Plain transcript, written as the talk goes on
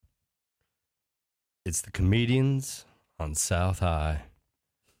It's the comedians on South High.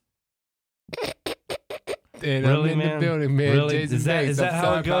 And Really, I'm in man? the building, man. Really? Jason Is that Banks,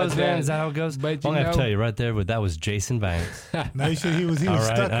 how I'm it goes, sorry man? about Is that how it goes? But I'm you going to have to know- tell you right there, but that was Jason Banks. No, you should, he was All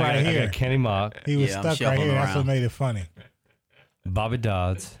stuck right I here. got Kenny Mock, He was Yeah, I'm stuck right shuffling here. That's what around. made it funny. Bobby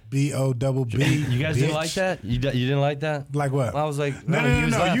Dodds. B-O-double-B. You guys didn't bitch. like that? You didn't like that? Like what? I was like, No, he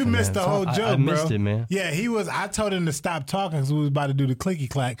was You laughing, missed man. the whole So joke, I missed bro. it, man. Yeah, he was. I told him to stop talking because we was about to do the clicky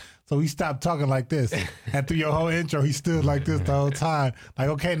clack. So he stopped talking like this. And through your whole intro, he stood like this the whole time. Like,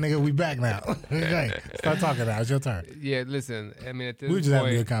 okay, nigga, we back now. Okay, start talking now. It's your turn. Yeah, listen. I mean, at this We were just having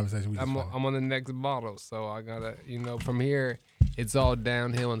a good point, conversation. We just I'm fucking- on the next bottle, so I gotta, from here, it's all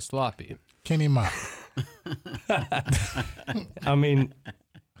downhill and sloppy. Kenny Mock. I mean,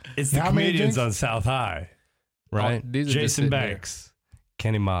 it's the How many comedians drinks? on South High, right? Oh, these are just Jason sitting here. Banks,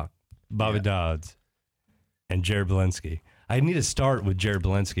 Kenny Mock, Bobby Dodds, and Jared Belinsky. I need to start with Jared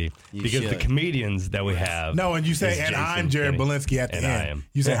Belinsky You because the should. comedians that we have. No, and you say, is and Jason, I'm Jared Kenny, Belinsky at the and end. I am.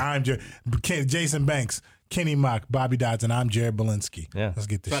 You say, Yeah. I'm Jason Banks, Kenny Mock, Bobby Dodds, and I'm Jared Belinsky. Yeah. Let's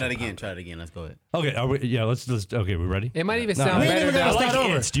get this Try shit that again. poppin'. Try it again. Let's go ahead. Okay, let's okay, we ready? It might even No, sound we ain't better even than gotta I like start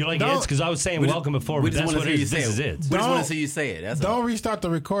over. it. Do you like Don't- it? Because I was saying We just- welcome before, we but just that's wanna what see it you is. say This is it. it. We just want Don't- to see you say it. That's Don't all. restart the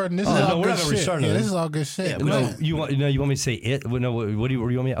recording. This Oh, is no, all we're good not gonna shit. restart Yeah, it. this is all good shit. Yeah, Go we ahead. You want me to say it? No, what do you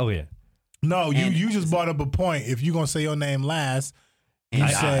want me? Oh yeah. No, And- you just brought up a point. If you're gonna say your name last, you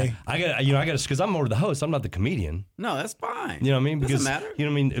say I got because I'm more the host. I'm not the comedian. No, that's fine. You know what I mean? Because Doesn't matter. you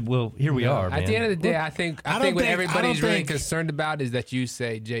know what I mean. Well, here we are. At the end of the day, I think I don't what think- I everybody's don't really think- concerned about is that you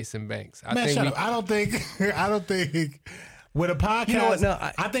say Jason Banks. I man, think shut we, up. I don't think with a podcast. You know what? No,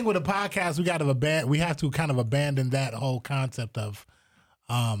 I think with a podcast we have to kind of abandon that whole concept of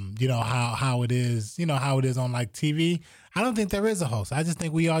how it is, how it is on like TV. I don't think there is a host. I just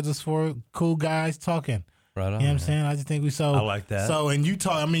think we are just four cool guys talking. Right on. You know what I'm saying? I just think we I like that. So, and you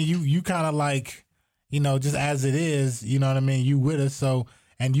talk, I mean, you kind of like, just as it is, you know what I mean? You with us, so,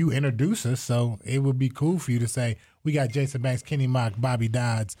 and you introduce us, so it would be cool for you to say, we got Jason Banks, Kenny Mock, Bobby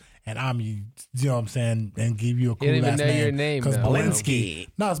Dodds, and I'm, you know what I'm saying, and give you a cool You don't even last know name. your name, Because though. Belinsky.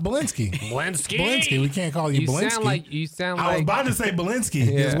 No, it's Belinsky. Belinsky. We can't call you Belinsky. You sound I was like about to say Belinsky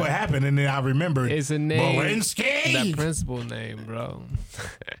is Yeah. what happened, and then I remembered. it's a name. Belinsky. That principal name, bro.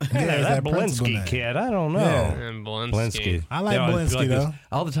 Yeah, Yeah, it's that principal Belinsky name. kid. I don't know. Yeah. And Belinsky. Belinsky. I like They always feel Belinsky, this. though.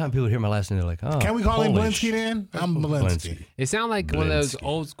 All the time people hear my last name, they're like, "Oh, Can we call him Polish. Belinsky then? I'm Belinsky. It sounds like one of those Belinsky.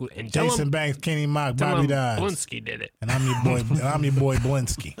 old school. And tell Jason him, Banks, Kenny Mock, tell Bobby him Dodds. Belinsky did it. And I'm your boy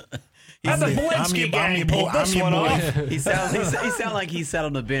Belinsky. That's a I'm Belinsky your- guy. I'm He your pulled boy- this I'm your one boy. off. He sound like he sat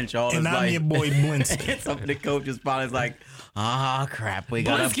on the bench all his And I'm life. your boy Belinsky. And some of the coaches probably is like, crap, we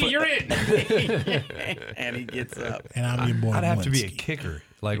got Belinsky, you're in. And he gets up. And I'm your boy I'd have to be a Belinsky. kicker,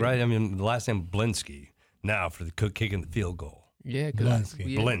 like right. I mean, the last name Belinsky. Now for the kicking the field goal, Yeah,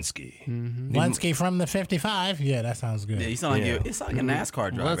 Belinsky. Belinsky. Belinsky from the 55. Yeah, that sounds good. Yeah, you sound like Yeah. it's like a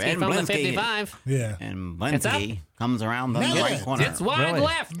NASCAR driver. Belinsky And from the Belinsky- 55. Yeah. And It's up. Belinsky comes around the Yeah. right corner. It's wide Really?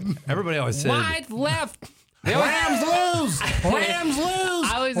 left. Everybody always said, Wide left. They always- Rams lose. Rams lose.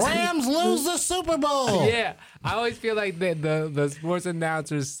 I always- Rams lose the Super Bowl. Yeah, I always feel like the sports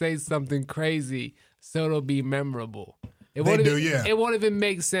announcers say something crazy so it'll be memorable. It They won't do, even, yeah. It won't even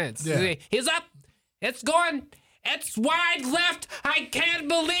make sense. Yeah. They say, he's up. It's going. It's wide left. I can't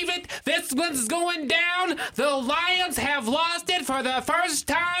believe it. This one's going down. The Lions have lost it for the first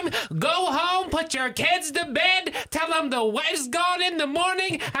time. Go home. Put your kids to bed. Tell them the wife's gone in the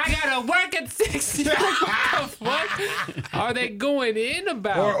morning. I gotta work at 6. What the fuck are they going in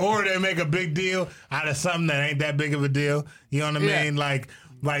about? Or they make a big deal out of something that ain't that big of a deal. You know what I Yeah. mean? Like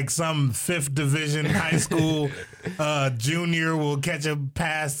some 5th division high school junior will catch a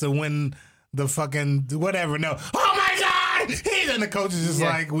pass to win the fucking whatever. No. Oh my God! He's and the coach is just Yeah.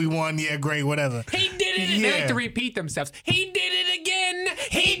 like, we won, yeah, great, whatever. He did it. They Yeah. like to repeat themselves. He did it again.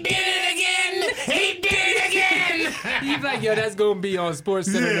 He did it again. He did it again. He's like, yo, that's gonna be on Sports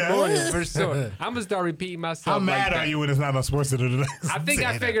Center in Yeah. the morning for sure. I'm gonna start repeating myself. How mad like are that. you when it's not on Sports Center today? I think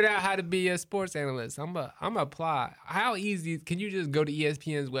I Say that. figured out how to be a sports analyst. I'm a apply. How easy can you just go to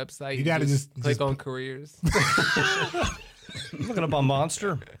ESPN's website? You gotta and just click on careers. looking up on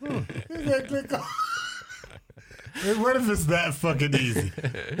Monster. What if it's that fucking easy?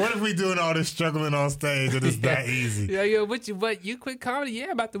 What if we doing all this struggling on stage and it's that easy? Yeah, yo, but you quit comedy?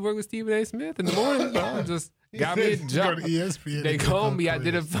 Yeah, about to work with Stephen A. Smith in the morning. Bro. Just got me a Go job. to ESPN. They called me. I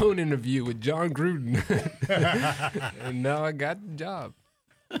did a phone interview with John Gruden, and now I got the job.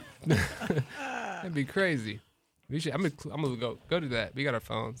 That'd be crazy. We should. I'm gonna go to that. We got our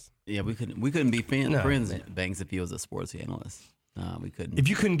phones. Yeah, we couldn't be No. friends, Banks, if he was a sports analyst. We couldn't. If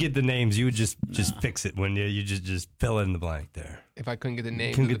you couldn't get the names, you would just fix it when you just fill in the blank there. If I couldn't get the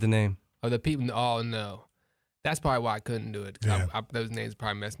name, Couldn't get the name. Oh, the people. Oh no, that's probably why I couldn't do it. 'Cause Yeah. those names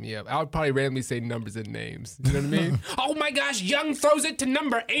probably messed me up. I would probably randomly say numbers and names. You know what I mean? Oh my gosh, Young throws it to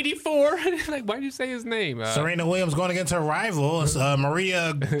number 84. Like, why did you say his name? Serena Williams going against her rival,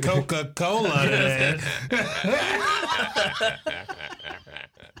 Maria Coca-Cola today.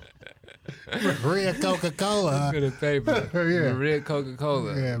 Maria Coca-Cola. For the paper. Yeah. Red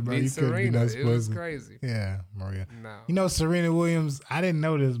Coca-Cola. Yeah, bro, Beat you couldn't be Serena. no It was pussy. crazy. Yeah, Maria. No. You know, Serena Williams, I didn't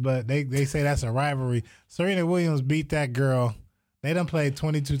know this, but they say that's a rivalry. Serena Williams beat that girl. They done played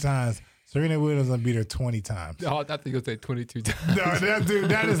 22 times. Serena Williams done beat her 20 times. Oh, I think you'll say 22 times. No,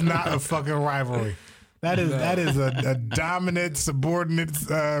 that is not a fucking rivalry. That is a dominant, subordinate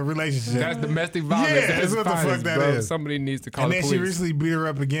relationship. That's domestic violence. Yeah, at its that's what the fuck finest, that bro. is. Somebody needs to call And the then police. she recently beat her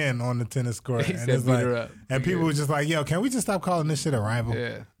up again on the tennis court. He and said it's beat like, her up. and people were just like, yo, can we just stop calling this shit a rival?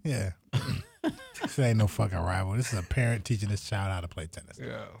 Yeah. Yeah. This ain't no fucking rival. This is a parent teaching this child how to play tennis.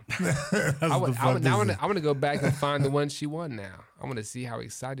 Yeah. That's I what the fuck this is. I'm gonna go back and find the one she won now. I want to see how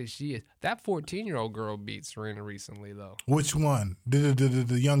excited she is. That 14-year-old girl beat Serena recently, though. Which one?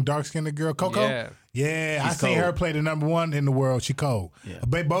 The young dark-skinned girl, Coco? Yeah. Yeah, I She's seen cold. her play the number one in the world. She cold. Yeah.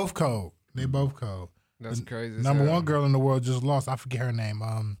 They both cold. They both cold. That's crazy. as Number hell. one girl in the world just lost. I forget her name.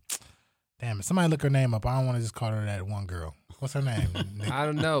 Damn it. Somebody look her name up. I don't want to just call her that one girl. What's her name? I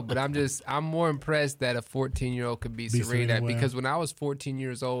don't know, but I'm more impressed that a 14-year-old could beat Beat Serena Serena because when I was 14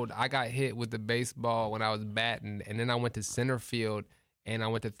 years old, I got hit with the baseball when I was batting, and then I went to center field and I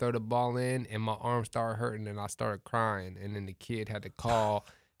went to throw the ball in, and my arm started hurting, and I started crying, and then the kid had to call.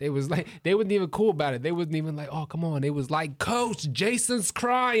 They wasn't even cool about it. They wasn't even like, oh, come on. They was like, Coach, Jason's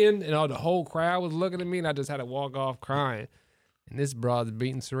crying, and all the whole crowd was looking at me, and I just had to walk off crying. And this broad's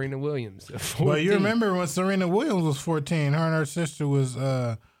beating Serena Williams. at 14. Well, you remember when Serena Williams was 14, her and her sister was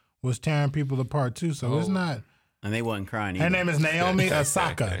tearing people apart too. So it's not. And they wasn't crying either. Her name is Naomi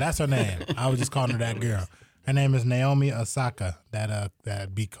Osaka. That's her name. I was just calling her that girl. Her name is Naomi Osaka.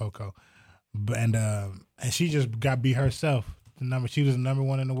 That beat Coco, and she just got beat herself. She was the number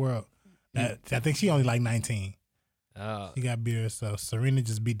one in the world. I think she only like 19. She got beat herself. Serena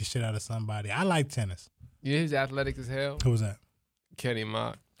just beat the shit out of somebody. I like tennis. You know who's athletic as hell? Who was that? Kenny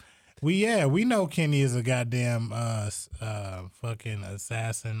Mock. We know Kenny is a goddamn fucking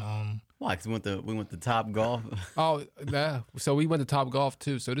assassin. Why? Because we went to Top Golf. Oh, yeah. So we went to Top Golf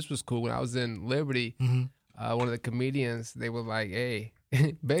too. So this was cool. When I was in Liberty, one of the comedians, they were like, "Hey,"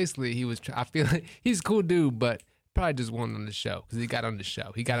 basically he was. I feel like he's a cool dude, but probably just wanted on the show because he got on the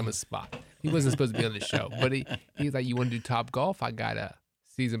show. He got him a spot. He wasn't supposed to be on the show, but he's like, "You want to do Top Golf? I got a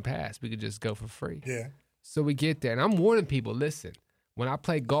season pass. We could just go for free." Yeah. So we get there, and I'm warning people, listen, when I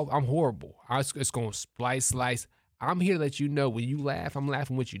play golf, I'm horrible. It's going to slice. I'm here to let you know when you laugh, I'm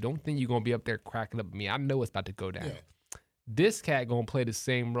laughing with you. Don't think you're going to be up there cracking up at me. I know what's about to go down. Yeah. This cat going to play the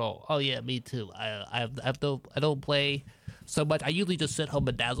same role. Oh yeah, me too. I don't play so much. I usually just sit home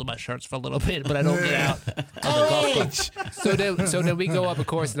and dazzle my shirts for a little bit, but I don't get out on the golf course. So then we go up, of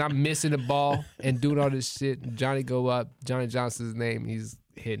course, and I'm missing the ball and doing all this shit. And Johnny go up. Johnny Johnson's name. He's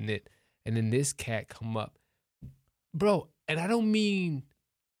hitting it. And then this cat come up. Bro, and I don't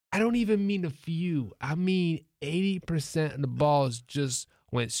even mean a few. I mean 80% of the balls just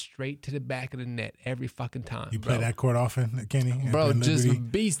went straight to the back of the net every fucking time. You play that court often, Kenny? Bro, Up in just Liberty?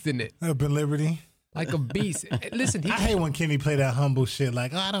 beasting it. Up in Liberty? Like a beast. Listen, I hate when Kenny play that humble shit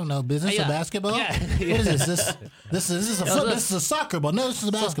like, I don't know, business or Yeah. basketball? Yeah. What is this? This is a soccer ball. No, this is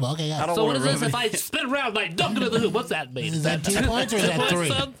a basketball. Okay, yeah. So what is this if I spin around like dunk into the hoop? What's that mean? Is that 2 points or is that 3?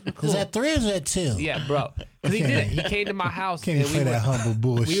 Cool. Is that 3 or is that 2? yeah, bro. Because he did it. He came to my house. Kenny and play that humble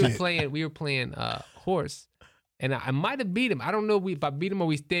bullshit. we were playing horse, and I might have beat him. I don't know if I beat him or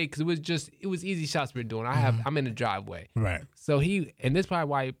we stayed because it was easy shots we were doing. I'm in the driveway. Right. So and this is probably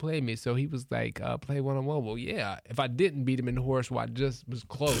why he played me. So he was like, play one-on-one. Well, yeah, if I didn't beat him in the horse, well, I just was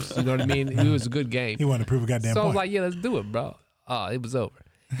close. You know what I mean? It was a good game. He wanted to prove a goddamn So I point. was like, yeah, let's do it, bro. It was over.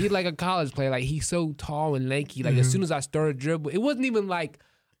 He's like a college player. Like, he's so tall and lanky. Like, as soon as I started dribble, it wasn't even like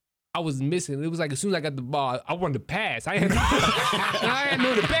I was missing. It was like as soon as I got the ball, I wanted to pass. I had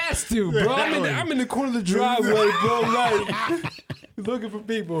no to pass to, bro. I'm in the corner of the driveway, bro. Like, looking for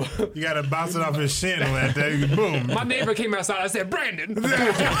people. You got to bounce it off his shin on that day. Boom. My neighbor came outside. I said, Brandon.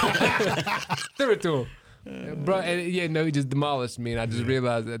 Threw it to him. Bro, and he just demolished me. And I just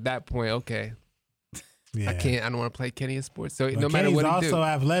realized at that point, okay, Yeah. I don't want to play Kenny in sports. So But no matter Kenny's what he also do.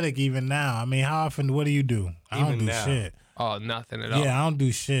 athletic even now. I mean, how often, what do you do? I don't Even do now. shit. Oh, nothing at all. Yeah, I don't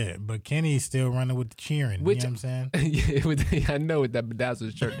do shit. But Kenny's still running with the cheering. Which- you know what I'm saying? I know with that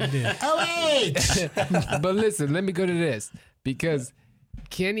bedazzled shirt. OH! But listen, let me go to this because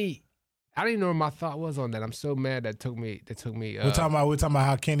Kenny I don't even know what my thought was on that. I'm so mad that took me. We're talking about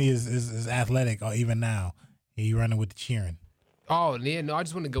how Kenny is athletic, or even now he running with the cheering. Oh yeah, no, I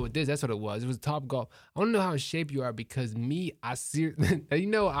just want to go with this. That's what it was. It was Top Golf. I want to know how in shape you are because I'm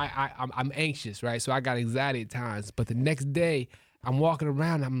anxious, right? So I got anxiety at times. But the next day, I'm walking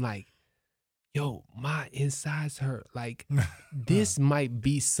around. I'm like, yo, my insides hurt. Like this might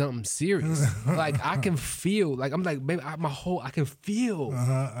be something serious. Like I can feel. Like I'm like, baby, I can feel.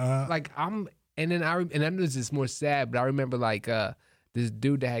 Like I'm. And then I know this is more sad, but I remember like. This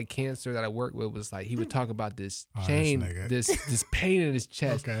dude that had cancer that I worked with was like, he would talk about this this pain in his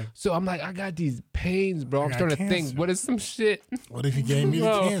chest. Okay. So I'm like, I got these pains, bro. I'm starting to think, what is some shit? What if he gave me the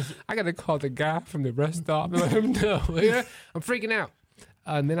cancer? I got to call the guy from the rest stop and let him know. Yeah, I'm freaking out.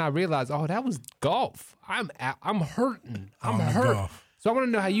 And then I realized, that was golf. I'm hurting. I'm hurt. Golf. So I want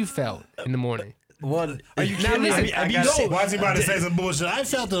to know how you felt in the morning. What? Are you Now kidding me? listen, Why is he about to say some bullshit? I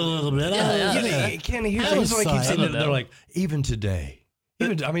felt a little bit. Kenny, here's what I keep saying. They're like, even today.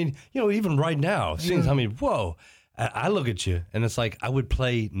 Even right now, whoa. I look at you and it's like I would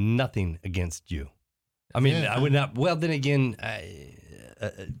play nothing against you. I mean, I would not. Well, then again,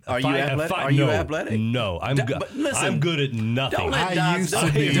 Are you athletic? No, I'm good. But listen, I'm good at nothing. Don't let Dodds.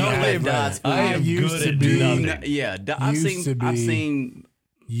 Don't let Dodds. I am good at nothing. Yeah, I've seen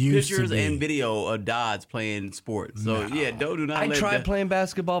pictures and video of Dodds playing sports. So don't do not. I tried playing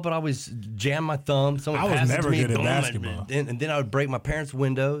basketball, but I always jam my thumb. Someone I was passed it never to me, good at boom, basketball. and then I would break my parents'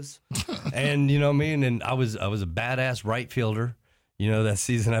 windows. And you know what I mean. And I was a badass right fielder. You know, that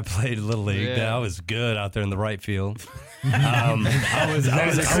season I played Little League, I was good out there in the right field. I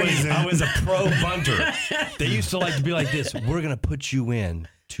was a pro bunter. They used to like to be like this. We're gonna put you in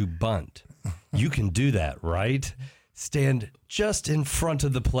to bunt. You can do that, right? Stand just in front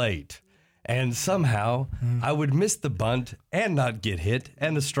of the plate. And somehow I would miss the bunt and not get hit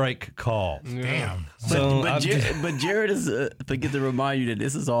and the strike call. Damn. But Jared is forget to remind you that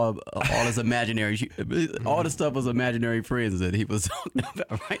this is all his imaginary. All the stuff was imaginary friends that he was talking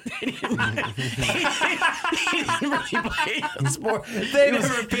about, right? He didn't really play a sport. They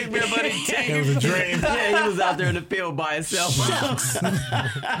never picked me up on his team. It was a dream. Yeah, he was out there in the field by himself.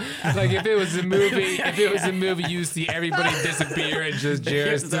 Like if it was a movie, you see everybody disappear and just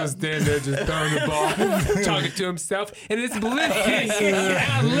Jared still stand there, just throwing the ball, talking to himself, and it's Belinsky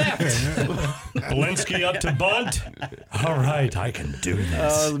out left. Belinsky up to bunt. All right, I can do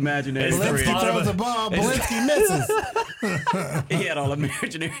this. Oh, imaginary friends. Belinsky throws the ball. Belinsky misses. He had all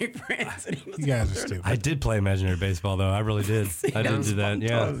imaginary friends. You guys are stupid. I did play imaginary baseball, though. I really did. I did do that.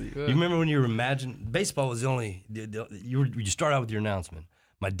 Yeah. You remember when you were baseball was the only. You start out with your announcement.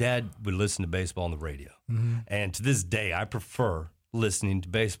 My dad would listen to baseball on the radio, and to this day, I prefer listening to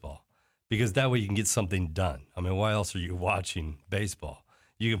baseball because that way you can get something done. I mean, why else are you watching baseball?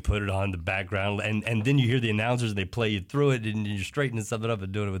 You can put it on the background, and then you hear the announcers, and they play you through it, and you're straightening something up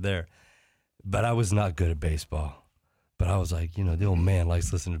and doing it with there. But I was not good at baseball. But I was like, the old man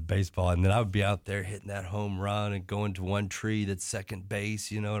likes listening to baseball. And then I would be out there hitting that home run and going to one tree that's second base,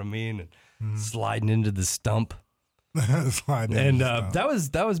 you know what I mean? And sliding into the stump. That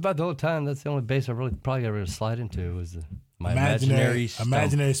was about the only time. That's the only base I really probably ever slide into was my imaginary stump.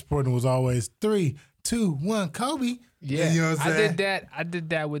 Imaginary sporting was always 3, 2, 1, Kobe. Yeah, you know what I'm saying? I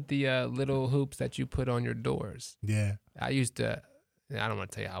did that with the little hoops that you put on your doors. Yeah. I used to. I don't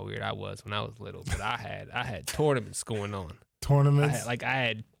want to tell you how weird I was when I was little, but I had tournaments going on. Tournaments? I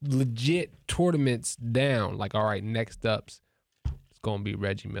had legit tournaments down. Like, all right, next up's it's gonna be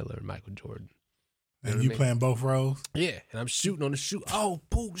Reggie Miller and Michael Jordan. And you playing both roles? Yeah, and I'm shooting on the shoot. Oh,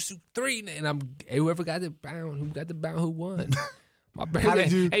 boom, shoot 3, and whoever got the bound, who won. My brother,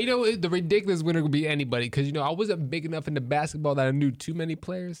 and the ridiculous winner would be anybody because I wasn't big enough in the basketball that I knew too many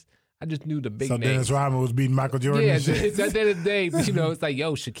players. I just knew the big names. So Dennis Rodman was beating Michael Jordan? Yeah, it's at the end of the day, it's like,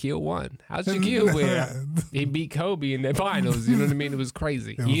 yo, Shaquille won. How's Shaquille win? He beat Kobe in the finals. You know what I mean? It was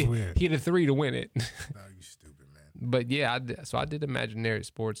crazy. It was weird. He had a 3 to win it. Oh, you stupid, man. But yeah, I did imaginary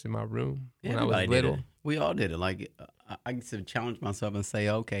sports in my room when I was little. We all did it. Like, I used to challenge myself and say,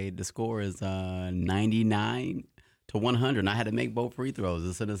 okay, the score is 99 to 100, and I had to make both free throws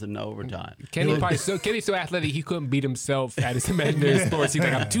as soon as in overtime. Kenny's so athletic he couldn't beat himself at his imaginary sports. He's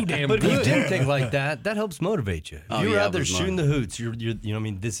like, I'm too damn good. But if you do think like that helps motivate you. If you're out there shooting the hoots, you're what I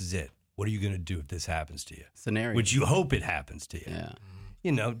mean, this is it. What are you going to do if this happens to you? Scenario. Which you hope it happens to you.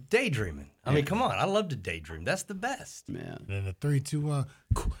 Yeah. Daydreaming. I mean, come on. I love to daydream. That's the best. Yeah. Then the 3, 2, 1.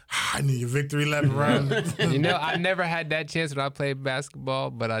 I need your victory lap around. I never had that chance when I played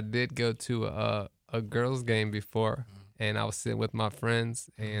basketball, but I did go to a girls' game before, and I was sitting with my friends,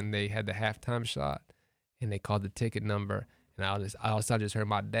 and they had the halftime shot, and they called the ticket number, and And I just heard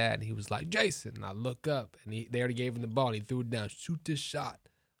my dad, and he was like, Jason. And I look up, and they already gave him the ball. And he threw it down, shoot this shot.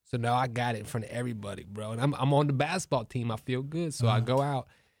 So now I got it in front of everybody, bro. And I'm on the basketball team. I feel good. So I go out.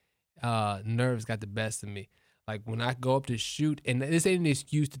 Nerves got the best of me. Like when I go up to shoot, and this ain't an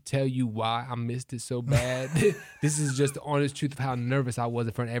excuse to tell you why I missed it so bad. This is just the honest truth of how nervous I was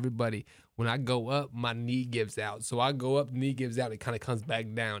in front of everybody. When I go up, my knee gives out. So I go up, the knee gives out, it kind of comes back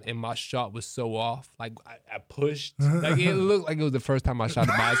down. And my shot was so off. Like I pushed. Like it looked like it was the first time I shot a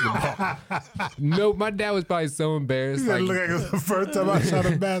basketball. No, my dad was probably so embarrassed. Like, look like it was the first time I shot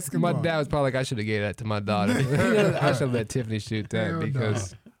a basketball. My dad was probably like, I should have gave that to my daughter. I should have let Tiffany shoot that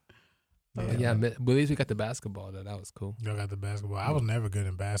because... Yeah, but at least we got the basketball, though. That was cool. Y'all got the basketball. I was never good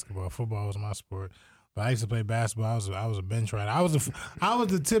in basketball. Football was my sport. But I used to play basketball. I was a bench rider. I was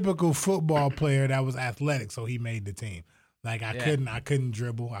the typical football player that was athletic, so he made the team. Like I couldn't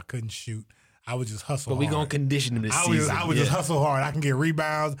dribble, I couldn't shoot. I would just hustle. But we gonna condition him this season. I would just hustle hard. I can get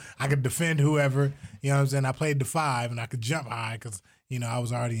rebounds. I could defend whoever. You know what I'm saying? I played the 5 and I could jump high because I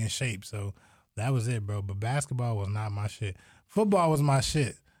was already in shape. So that was it, bro. But basketball was not my shit. Football was my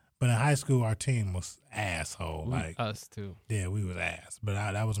shit. But in high school, our team was asshole. Like us too. Yeah, we was ass. But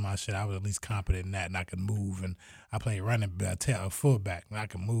that was my shit. I was at least competent in that, and I could move. And I played running back, fullback, and I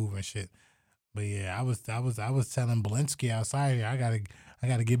could move and shit. But yeah, I was telling Belinsky outside here, I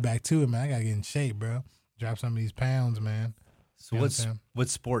gotta get back to it, man. I gotta get in shape, bro. Drop some of these pounds, man. So what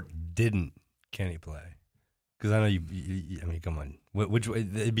sport didn't Kenny play? Because I know you. I mean, come on. Which way?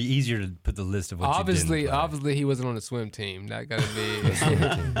 It'd be easier to put the list of what you didn't play. Obviously, he wasn't on the swim team. That gotta be.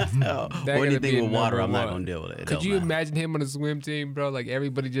 Or anything with water, I'm not gonna deal with it. Could you imagine him on the swim team, bro? Like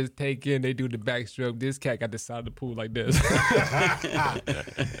everybody just take in, they do the backstroke. This cat got the side of the pool like this.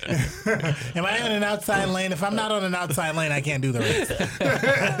 Am I in an outside lane? If I'm not on an outside lane, I can't do the race.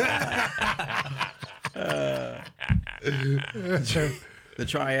 The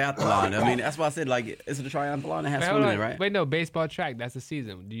triathlon. I mean, that's why I said, like, it's a triathlon that has swimming, right? Wait, no, baseball track. That's the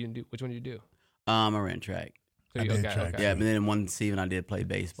season. Which one do you do? I ran track. So I did track. Yeah, but then one season I did play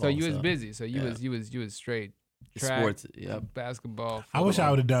baseball. So you was busy. So you was straight. Track, sports, yep. Basketball. Football. I wish I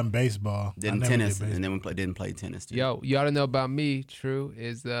would have done baseball. Did tennis, and then didn't play tennis too. Yo, you ought to know about me. True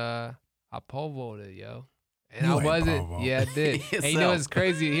is I pole vaulted, yo. And I wasn't. Yeah, I did. And you know what's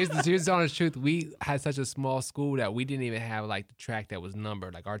crazy? Here's the honest truth. We had such a small school that we didn't even have like the track that was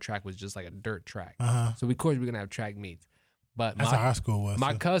numbered. Like our track was just like a dirt track. So of course we're gonna have track meets. But that's how our school was.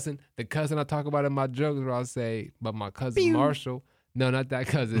 My cousin, the cousin I talk about in my jokes, where I'll say, but my cousin Marshall. No, not that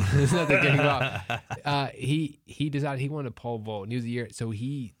cousin. It's not that getting he decided he wanted a pole vault. And he was a year. So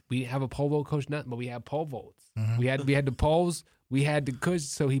we didn't have a pole vault coach, nothing, but we had pole vaults. We had the poles, we had the cushion.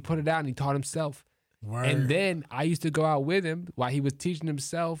 So he put it out and he taught himself. Word. And then I used to go out with him while he was teaching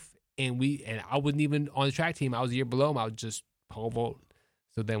himself, and I wasn't even on the track team. I was a year below him. I was just pole vault.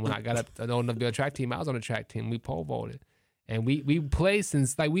 So then when I got up on the track team, I was on the track team. We pole vaulted, and we played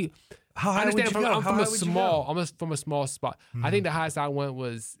since like we. How high would you go? I'm from a small spot. I think the highest I went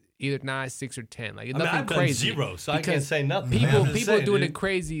was either 9, 6, or 10. Like nothing I've crazy. Done 0, so I can't say nothing. People doing it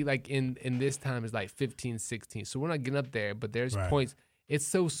crazy like in this time is like 15, 16. So we're not getting up there, but there's points. It's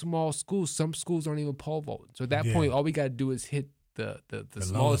so small schools. Some schools aren't even pole vault. So at that point, all we got to do is hit the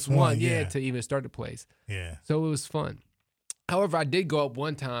smallest one, to even start the place. Yeah. So it was fun. However, I did go up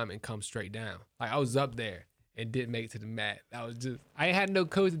one time and come straight down. Like I was up there and didn't make it to the mat. I ain't had no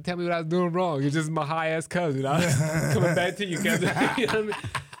coach to tell me what I was doing wrong. It's just my high ass cousin. I was coming back to you, cousin. You know what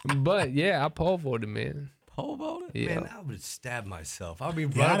I mean? But yeah, I pole vaulted, man. Pole vaulted? Yeah. Man, I would have stabbed myself. I'd be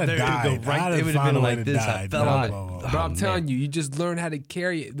right up there and go right. It would have been like this. I fell out. But I'm telling you, you just learn how to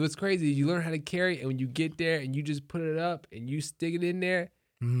carry it. What's crazy is you learn how to carry it, and when you get there and you just put it up and you stick it in there,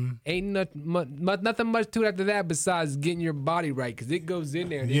 ain't nothing much to it after that besides getting your body right, because it goes in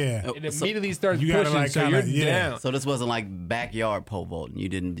there and it immediately starts pushing, like so you're down. So this wasn't like backyard pole vaulting. You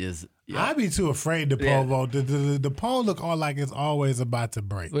didn't just... I'd be too afraid to pole vault. The pole look all like it's always about to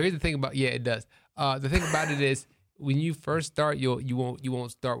break. Well, here's the thing about it does. The thing about it is when you first start, you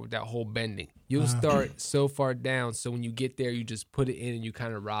won't start with that whole bending. You'll start so far down, so when you get there, you just put it in and you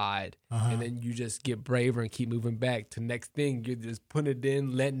kind of ride, and then you just get braver and keep moving back. To next thing, you're just putting it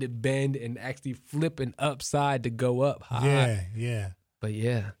in, letting it bend, and actually flipping upside to go up high. Yeah. But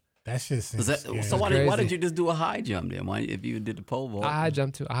yeah. That shit seems scary. So why did you just do a high jump then? Why, if you did the pole vault? I high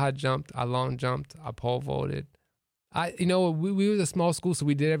jumped too. I high jumped. I long jumped. I pole vaulted. We was a small school, so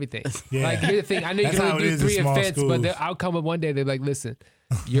we did everything. Yeah. Like here's the thing. I know you can only do 3 events, but I'll come up one day. They're like, listen,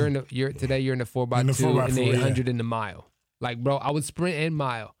 today you're in the 4x2 and the 800 in the mile. Like, bro, I would sprint and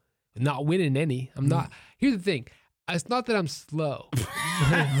mile, not winning any. I'm not. Here's the thing. It's not that I'm slow,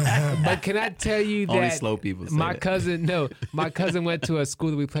 but can I tell you that Only slow people say my that. cousin went to a school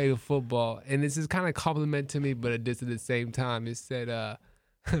that we played football, and this is kind of compliment to me, but it did at the same time. It said,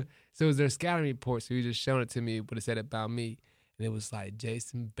 so it was their scouting report, so he just showing it to me what it said about me, and it was like,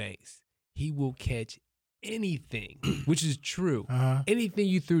 Jason Banks, he will catch anything, which is true. Anything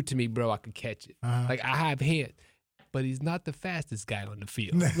you threw to me, bro, I could catch it. Like, I have hands. But he's not the fastest guy on the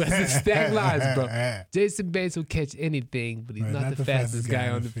field. That's the stack lines, bro. Jason Banks will catch anything, but he's not the fastest guy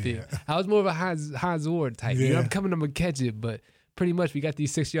on the field. I was more of a Hans Ward type. Yeah. You know, I'm gonna catch it, but pretty much we got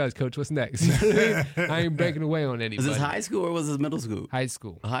these 6 yards, coach. What's next? You know what I mean? I ain't breaking away on anybody. Was this high school or was this middle school? High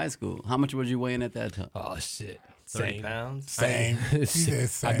school. High school. How much was you weighing at that time? Oh shit. 30 Same. pounds. Same. He said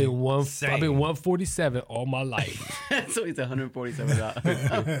same. I've been 147 all my life. So he's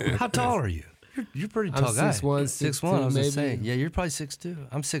 $147. How tall are you? You're a pretty tall I'm guy. 6'1", 6'1", 6'2", I was maybe. just saying. Yeah, you're probably 6'2".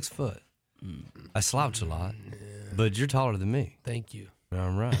 I'm 6 foot. I slouch a lot, but you're taller than me. Thank you.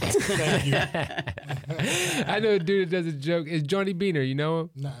 All right. Thank you. I know a dude that does a joke. It's Johnny Beaner. You know him?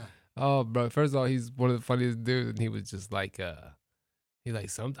 Nah. Oh, bro. First of all, he's one of the funniest dudes, and he was just like, I hate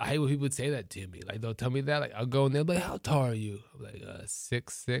when people would say that to me. Like, they'll tell me that. Like, I'll go and they'll be like, "How tall are you?" I'm like,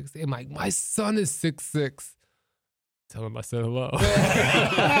 6'6". And like, my son is 6'6". Tell him I said hello.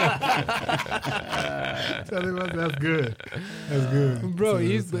 Tell him that's good. That's good. Bro, So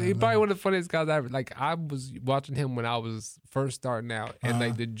he's that's- probably one of the funniest guys I ever. Like, I was watching him when I was first starting out, and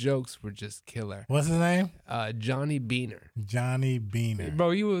like the jokes were just killer. What's his name? Johnny Beaner. Johnny Beaner.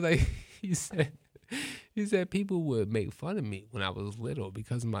 Bro, he was like, he said people would make fun of me when I was little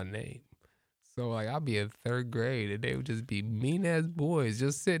because of my name. So like I'd be in third grade and they would just be mean ass boys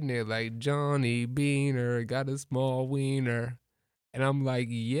just sitting there like, Johnny Beaner got a small wiener. And I'm like,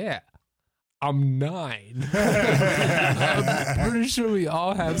 yeah, I'm 9. I'm pretty sure we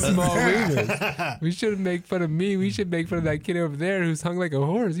all have small wieners. We shouldn't make fun of me. We should make fun of that kid over there who's hung like a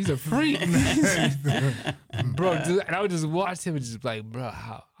horse. He's a freak. Bro, and I would just watch him and just be like, bro,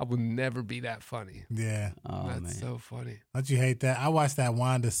 I will never be that funny. Yeah. Oh, That's man. so funny. Don't you hate that? I watched that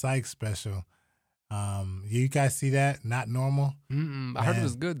Wanda Sykes special. You guys see that? Not Normal? I heard it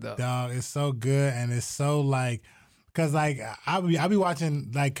was good though. Dog, it's so good and it's so like, cause like I be watching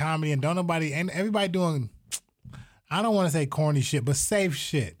like comedy and and everybody doing, I don't want to say corny shit, but safe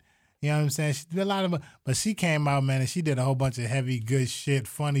shit. You know what I'm saying? She did a lot of, but she came out, man, and she did a whole bunch of heavy, good shit,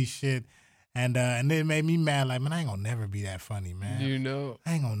 funny shit, and it made me mad. Like, man, I ain't gonna never be that funny, man. You know,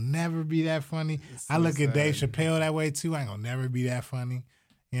 I ain't gonna never be that funny. I look at Dave Chappelle that way too. I ain't gonna never be that funny.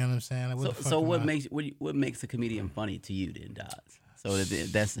 You know what I'm saying? Like, what the fuck So am what I- makes a comedian funny to you then, Dodds? So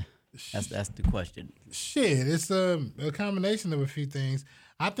that's the question. Shit, it's a combination of a few things.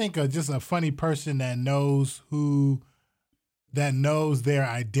 I think just a funny person that knows their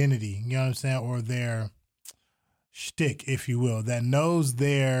identity, you know what I'm saying, or their shtick, if you will, that knows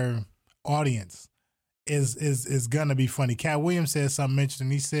their audience is gonna be funny. Cat Williams said something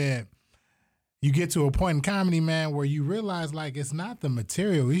interesting. He said, you get to a point in comedy, man, where you realize like it's not the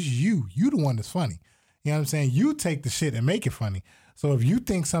material, it's you. You the one that's funny. You know what I'm saying? You take the shit and make it funny. So if you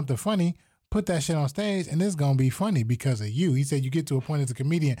think something funny, put that shit on stage and it's going to be funny because of you. He said you get to a point as a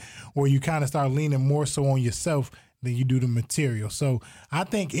comedian where you kind of start leaning more so on yourself than you do the material. So I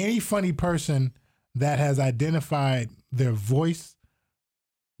think any funny person that has identified their voice,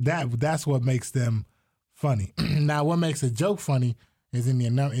 that's what makes them funny. Now, what makes a joke funny is any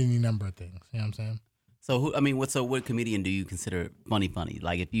number of things. You know what I'm saying? So what comedian do you consider funny?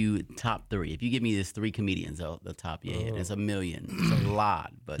 Like if you top 3, if you give me this 3 comedians, the top, and it's $1 million. It's a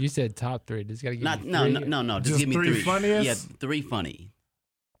lot, but you said top 3. Just gotta give me 3. No. Just give me 3 funniest? Yeah, 3 funny.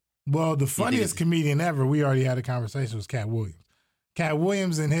 Well, the funniest comedian ever, we already had a conversation, was Cat Williams. Cat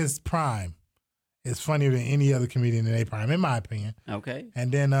Williams in his prime is funnier than any other comedian in their prime, in my opinion. Okay.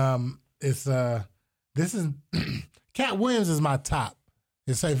 And then Cat Williams is my top.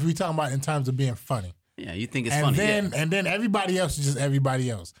 It's if we talking about in terms of being funny. Yeah, you think it's funny. And then everybody else is just everybody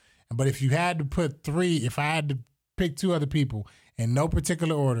else. But if you had to put 3, if I had to pick 2 other people in no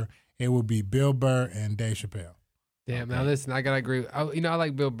particular order, it would be Bill Burr and Dave Chappelle. Damn, now listen, I gotta agree. I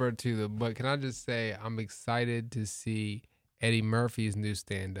like Bill Burr too, though. But can I just say I'm excited to see Eddie Murphy's new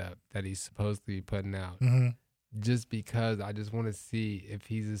stand-up that he's supposedly putting out. Mm-hmm. Just because I just want to see if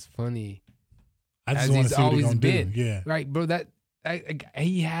he's as funny I just as want to he's see what he's always gonna been. do. Yeah. Right, bro.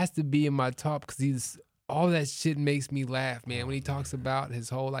 He has to be in my top because all that shit makes me laugh, man. When he talks about his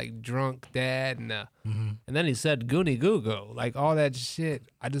whole like drunk dad and then he said Goonie Goo Go, like all that shit.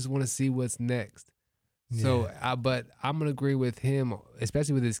 I just want to see what's next. Yeah. So, but I'm gonna agree with him,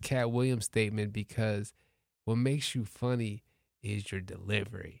 especially with his Cat Williams statement, because what makes you funny is your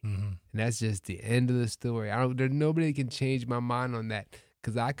delivery. Mm-hmm. and that's just the end of the story. There's nobody can change my mind on that,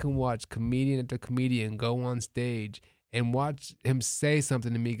 because I can watch comedian after comedian go on stage and watch him say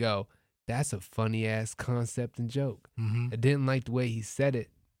something to me, go, that's a funny ass concept and joke. I didn't like the way he said it,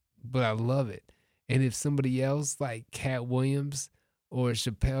 but I love it. And if somebody else like Cat Williams or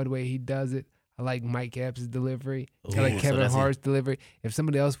Chappelle, the way he does it, I like Mike Epps' delivery. I like Kevin Hart's delivery. If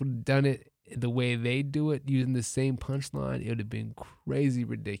somebody else would have done it the way they do it, using the same punchline, it would have been crazy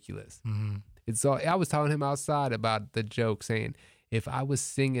ridiculous. It's all. I was telling him outside about the joke, saying if I was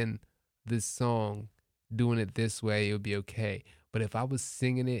singing this song, doing it this way, it would be okay. But if I was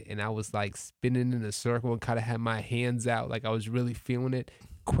singing it and I was like spinning in a circle and kind of had my hands out, like I was really feeling it,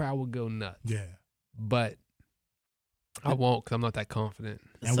 crowd would go nuts. Yeah. But I won't, because I'm not that confident.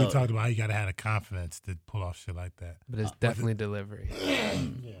 And we talked about how you got to have the confidence to pull off shit like that. But it's definitely delivery. Yeah.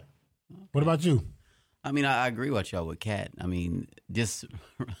 What about you? I mean, I agree with y'all with Cat. I mean, just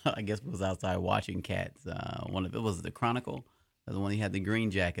I guess was outside watching Cat's one of it was the Chronicle. The one he had the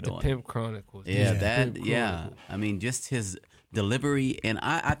green jacket on. Pimp Chronicles. Yeah. I mean, just his delivery, and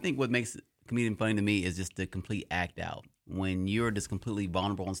I think what makes comedian funny to me is just the complete act out. When you're just completely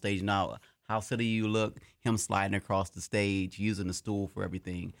vulnerable on stage. Now, how silly you look, him sliding across the stage, using the stool for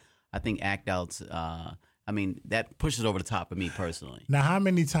everything. I think act outs. I mean, that pushes over the top for me personally. Now, how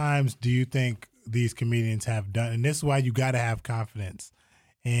many times do you think these comedians have done? And this is why you got to have confidence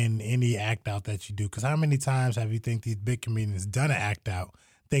in any act out that you do. Because how many times have you think these big comedians done an act out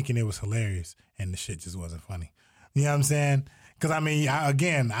thinking it was hilarious and the shit just wasn't funny? You know what I'm saying? Because, I mean,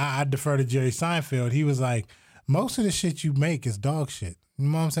 I defer to Jerry Seinfeld. He was like, most of the shit you make is dog shit. You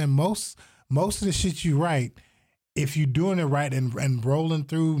know what I'm saying? Most of the shit you write, if you're doing it right and rolling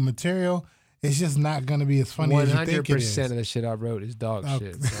through material, it's just not going to be as funny as you think it is. 100% of the shit I wrote is dog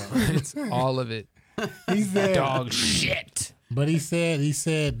shit. So it's all of it. He said, dog shit. But he said,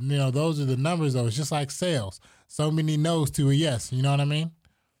 you know, those are the numbers, though. It's just like sales. So many no's to a yes. You know what I mean?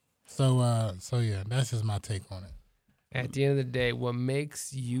 So yeah, that's just my take on it. At the end of the day, what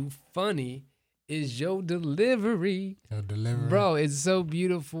makes you funny is your delivery. Bro, it's so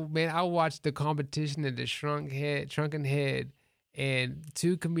beautiful, man. I watched the competition at the Shrunken Head, and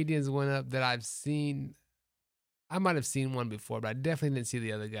two comedians went up that I've seen. I might have seen one before, but I definitely didn't see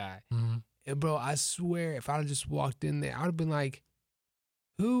the other guy. Mm-hmm. And bro, I swear, if I had just walked in there, I would have been like,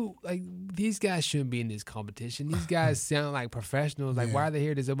 these guys shouldn't be in this competition. These guys sound like professionals. Like, why are they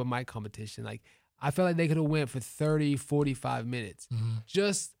here at this open mic competition? Like, I felt like they could have went for 30, 45 minutes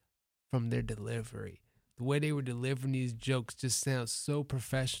just from their delivery. The way they were delivering these jokes just sounds so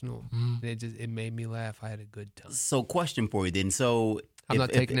professional. And it made me laugh. I had a good time. So, question for you then. So, I'm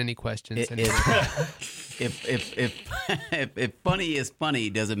not taking any questions. If funny is funny,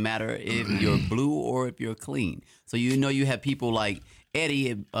 does it matter if you're blue or if you're clean? So you have people like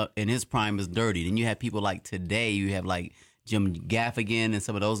Eddie in his prime is dirty. Then you have people like today. You have like Jim Gaffigan and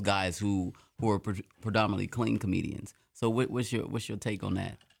some of those guys who are predominantly clean comedians. So what's your take on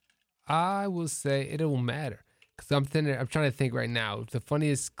that? I will say it won't matter. Because I'm trying to think right now. A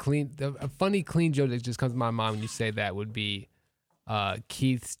funny clean joke that just comes to my mind when you say that would be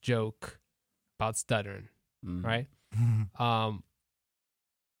Keith's joke about stuttering, right?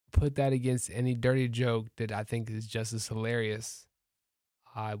 Put that against any dirty joke that I think is just as hilarious.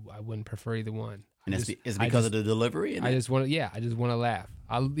 I wouldn't prefer either one. And it's because of the delivery. I just want to laugh.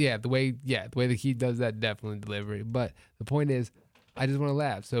 The way that Keith does that, definitely delivery. But the point is, I just want to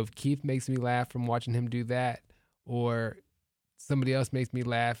laugh. So if Keith makes me laugh from watching him do that, or somebody else makes me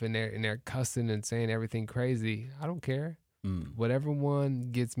laugh and they're cussing and saying everything crazy, I don't care. Whatever one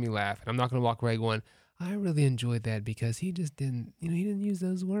gets me laughing. I'm not going to walk away going, I really enjoyed that because he just didn't, he didn't use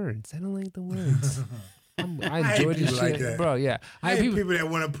those words. I don't like the words. I enjoyed the shit, like that. Bro. Yeah, I hate people that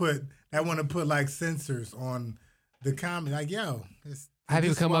want to put like censors on the comment. Like, yo, I have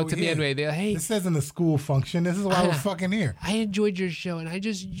people come up to me anyway. They're like, hey, this isn't a school function. This is why we're fucking here. I enjoyed your show, and I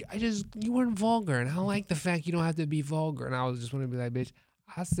just you weren't vulgar, and I don't like the fact you don't have to be vulgar. And I was just want to be like, bitch,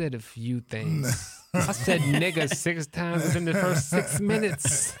 I said a few things. I said nigga 6 times within the first 6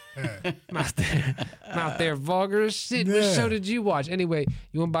 minutes. I'm out there vulgar as shit. Yeah. What show did you watch? Anyway,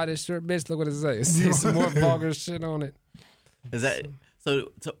 you want to buy this shirt, bitch? Look what it says. It says some more vulgar shit on it. Is that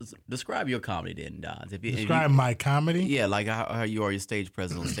so? Describe your comedy then, Dodds. Describe my comedy? Yeah, like how you are your stage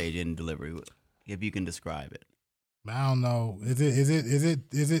presence on stage and delivery. If you can describe it. I don't know.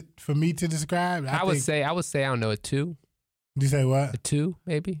 Is it for me to describe? I would say I don't know, a 2. Did you say what? A 2,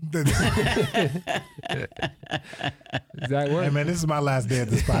 maybe. Does that work? Hey man, this is my last day at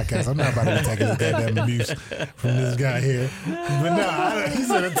this podcast. I'm not about to take this goddamn abuse from this guy here. But no, he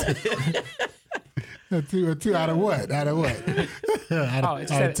said a 2. Two out of what? Out of what?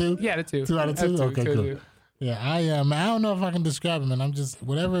 out of two? Yeah, the two. 2 out of 2? Okay, cool. Yeah, I don't know if I can describe him, and I'm just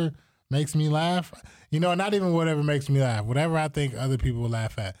whatever makes me laugh. Not even whatever makes me laugh. Whatever I think other people will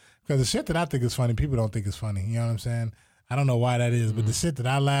laugh at. Because the shit that I think is funny, people don't think is funny. You know what I'm saying? I don't know why that is, but the shit that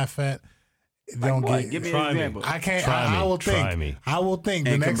I laugh at, don't get. Give me an example. I can't. I will think. Try me. I will think.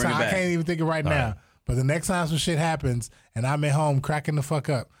 The next time, I can't even think of right now. But the next time some shit happens and I'm at home cracking the fuck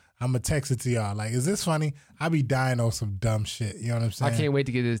up, I'm going to text it to y'all. Like, is this funny? I be dying on some dumb shit. You know what I'm saying? I can't wait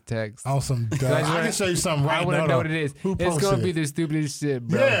to get this text. On some dumb. I can show you something right now. I want to know what it is. It's going to be the stupidest shit,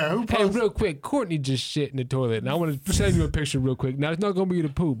 bro. Yeah, who posted? Hey, real quick, Courtney just shit in the toilet. And I want to send you a picture real quick. Now, it's not going to be the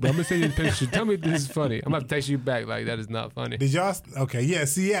poop, but I'm going to send you the picture. Tell me if this is funny. I'm going to text you back like, that is not funny. Did y'all? Okay, yeah.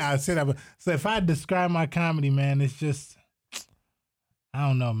 See, yeah, I said that. But, so if I describe my comedy, man, it's just, I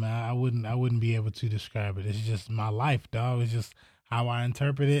don't know, man. I wouldn't be able to describe it. It's just my life, dog. It's just how I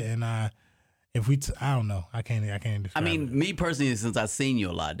interpret it, and I don't know. I can't describe it. I mean, me personally, since I've seen you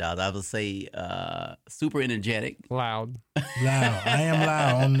a lot, dog, I would say super energetic. Loud. I am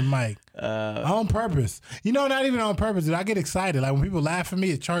loud on the mic. On purpose. Not even on purpose. I get excited. Like when people laugh at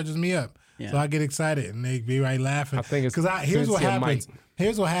me, it charges me up. Yeah. So I get excited and they be right laughing. I think it's because here's what happens.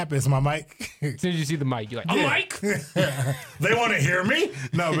 Here's what happens. My mic. As soon as you see the mic, you're like, yeah. A mic? They want to hear me?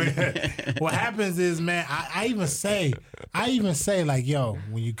 No, but what happens is, man, I even say like, yo,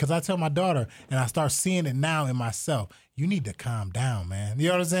 because I tell my daughter, and I start seeing it now in myself, you need to calm down, man. You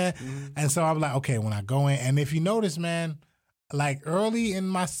know what I'm saying? Mm-hmm. And so I'm like, okay, when I go in, and if you notice, man, like early in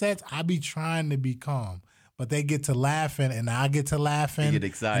my sets, I be trying to be calm. But they get to laughing, and I get to laughing. You get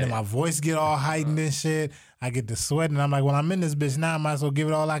excited. And then my voice get all heightened and shit. I get to sweating. I'm like, well, I'm in this bitch now. I might as well give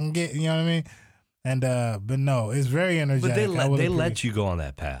it all I can get. You know what I mean? And but no, it's very energetic. But they let you go on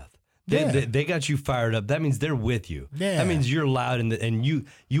that path. They got you fired up. That means they're with you. Yeah. That means you're loud, and you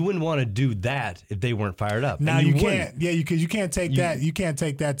wouldn't want to do that if they weren't fired up. Now you can't. Yeah, because you can't take that. You can't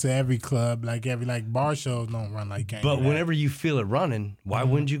take that to every club. Like every bar shows don't run like. But whenever you feel it running, why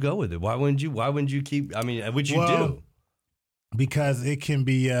wouldn't you go with it? Why wouldn't you keep? I mean, which you do. Because it can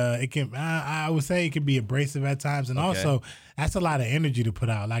be, I would say it can be abrasive at times, and also that's a lot of energy to put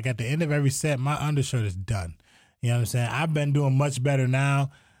out. Like at the end of every set, my undershirt is done. You know what I'm saying? I've been doing much better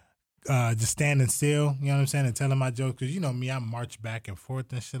now. Just standing still, you know what I'm saying, and telling my jokes. Because you know me, I march back and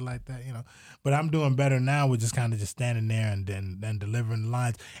forth and shit like that, you know. But I'm doing better now with just kind of just standing there and then delivering the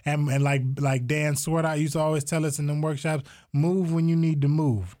lines. And like Dan Swartout used to always tell us in them workshops, move when you need to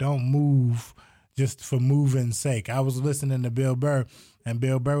move. Don't move just for moving's sake. I was listening to Bill Burr, and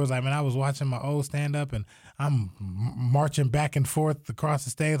Bill Burr was like, man, I was watching my old stand-up, and I'm marching back and forth across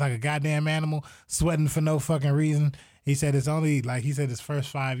the stage like a goddamn animal, sweating for no fucking reason. He said it's only, like he said, his first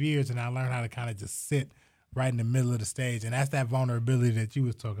 5 years, and I learned how to kind of just sit right in the middle of the stage. And that's that vulnerability that you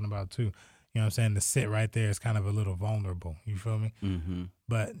was talking about, too. You know what I'm saying? To sit right there is kind of a little vulnerable. You feel me? Mm-hmm.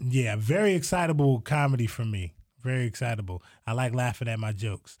 But, yeah, very excitable comedy for me. Very excitable. I like laughing at my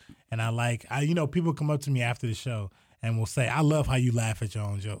jokes. And people come up to me after the show and will say, I love how you laugh at your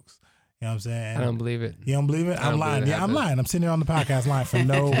own jokes. You know what I'm saying? I don't believe it. You don't believe it? I'm lying. Yeah, I'm lying. I'm sitting here on the podcast lying for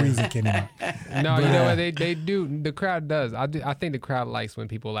no reason, Kenny. No, you know what? They do. The crowd does. I think the crowd likes when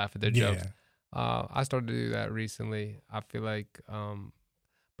people laugh at their jokes. I started to do that recently. I feel like,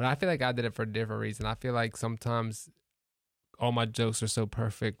 but I feel like I did it for a different reason. I feel like sometimes all my jokes are so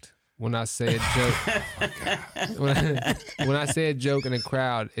perfect. When I say a joke, when I say a joke in a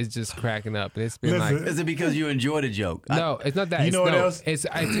crowd, it's just cracking up, and it's been like. Is it because you enjoyed a joke? No, it's not that. You know what else? It's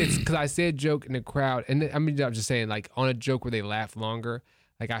because I say a joke in a crowd, and I'm just saying, like on a joke where they laugh longer.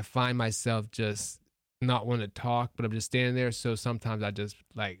 Like I find myself just not wanting to talk, but I'm just standing there. So sometimes I just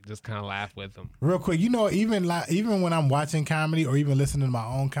kind of laugh with them. Real quick, even when I'm watching comedy or even listening to my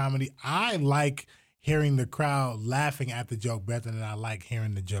own comedy, I like hearing the crowd laughing at the joke better than I like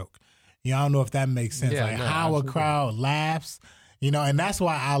hearing the joke. I don't know if that makes sense. Yeah, how a crowd laughs, and that's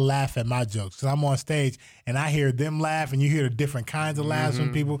why I laugh at my jokes. Because I'm on stage and I hear them laugh, and you hear the different kinds of laughs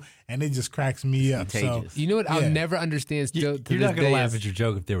from people, and it just cracks me up. So, you know what? I'll never understand. You're not going to laugh at your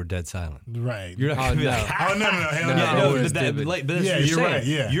joke if they were dead silent. Right. You're not going to be like, oh, no. Hell no. You're right.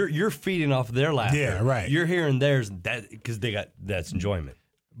 Yeah. You're feeding off of their laughter. Yeah, right. You're hearing theirs because that's enjoyment.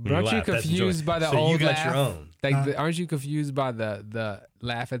 But aren't you confused by the old laugh? You got your own. Aren't you confused by the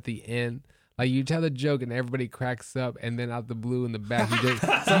laugh at the end? Like you tell a joke and everybody cracks up, and then out the blue in the back, you just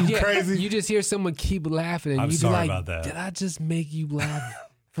crazy. You just hear someone keep laughing, and I'm you sorry be like, about that. "Did I just make you laugh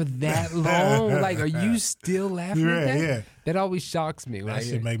for that long? Like, are you still laughing at that?" Yeah. That always shocks me. That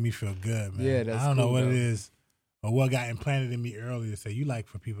shit make me feel good, man. Yeah, that's I don't know cool, what though. it is or what got implanted in me earlier. Say you like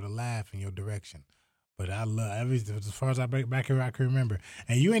for people to laugh in your direction. But I love everything as far as I break back here. I can remember,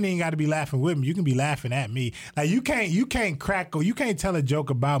 and you ain't even got to be laughing with me. You can be laughing at me. Like you can't crack or you can't tell a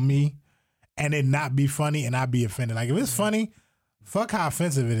joke about me, and it not be funny, and I be offended. Like if it's funny, fuck how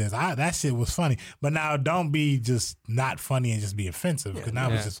offensive it is. That shit was funny. But now don't be just not funny and just be offensive because now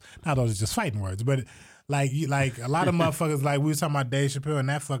those are just fighting words. But like a lot of motherfuckers, like we was talking about Dave Chappelle and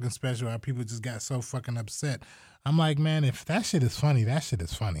that fucking special, where people just got so fucking upset. I'm like, man, if that shit is funny, that shit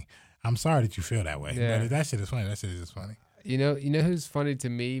is funny. I'm sorry that you feel that way. Yeah. But if that shit is funny, that shit is just funny. You know who's funny to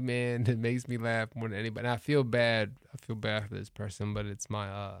me, man, that makes me laugh more than anybody. And I feel bad for this person, but it's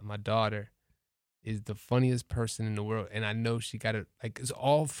my daughter is the funniest person in the world. And I know she got it, like, it's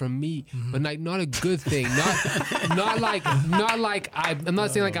all from me, but like not a good thing. Not like I'm not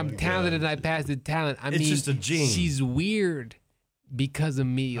saying like I'm talented and I pass the talent. I mean, just a gene. She's weird because of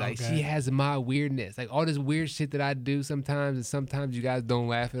me. Like she has my weirdness. Like all this weird shit that I do sometimes, and sometimes you guys don't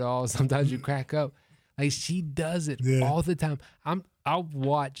laugh at all. Sometimes you crack up. Like she does it all the time. I'll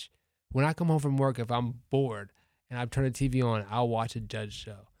watch when I come home from work if I'm bored and I turn the TV on, I'll watch a Judge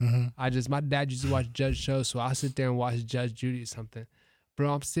show. My dad used to watch Judge shows, so I'll sit there and watch Judge Judy or something.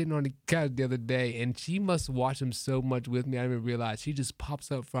 Bro, I'm sitting on the couch the other day, and she must watch them so much with me, I didn't even realize. She just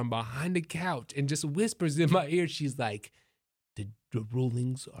pops up from behind the couch and just whispers in my ear. She's like, the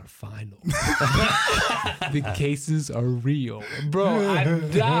rulings are final. The cases are real. Bro, I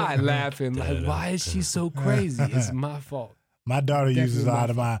died laughing. Like, why is she so crazy? It's my fault. My daughter uses a lot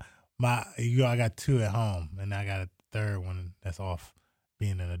of my I got 2 at home, and I got a 3rd one that's off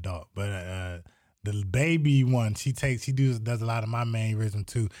being an adult. But the baby one, she does a lot of my mannerism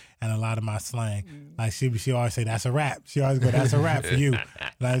too, and a lot of my slang. Like she always say, "That's a wrap." She always go, "That's a wrap for you."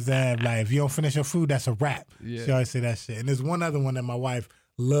 Like that. Like if you don't finish your food, that's a wrap. Yeah. She always say that shit. And there's one other one that my wife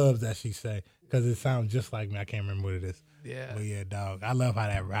loves that she say because it sounds just like me. I can't remember what it is. Yeah. But yeah, dog. I love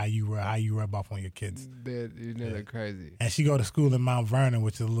how you rub off on your kids. They're crazy. And she go to school in Mount Vernon,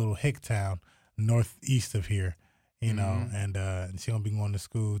 which is a little hick town northeast of here. You know, and she gonna be going to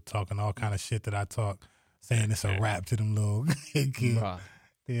school talking all kind of shit that I talk, saying it's a rap to them little kids.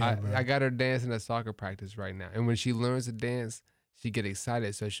 Yeah, I got her dancing at soccer practice right now, and when she learns to dance, she get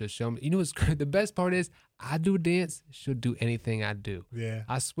excited. So she'll show me. You know what's the best part is I do dance, she'll do anything I do. Yeah,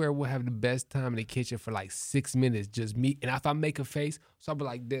 I swear we'll have the best time in the kitchen for like 6 minutes, just me. And if I make a face, so I'll be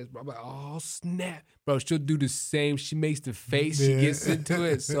like this, bro. I'm like, oh snap, bro. She'll do the same. She makes the face. She gets into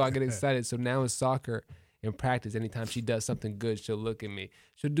it. So I get excited. So now in soccer. In practice, anytime she does something good, she'll look at me.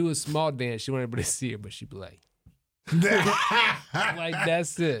 She'll do a small dance. She won't able to see her, but she'll be like, like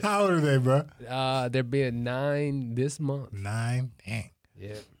that's it. How old are they, bro? They're being 9 this month. 9? Dang.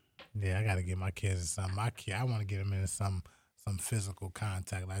 Yeah. Yeah, I got to get my kids in something. I want to get them into some physical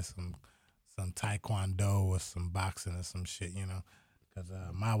contact, like some taekwondo or some boxing or some shit, you know. Because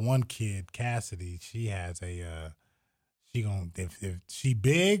my one kid, Cassidy, she has a, if she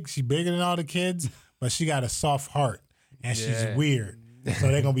bigger than all the kids, but she got a soft heart and she's weird.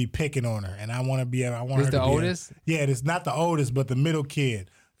 So they're gonna be picking on her, and I want her to be. The oldest? Yeah, it's not the oldest, but the middle kid.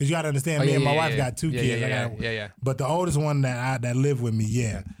 Because you gotta understand, me and my wife got 2 kids. Yeah. But the oldest one that live with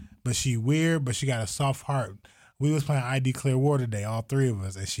me, but she weird, but she got a soft heart. We was playing I Declare War today, all 3 of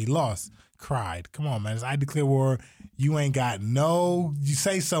us, and she lost. Cried. Come on, man. It's I Declare War. You ain't got you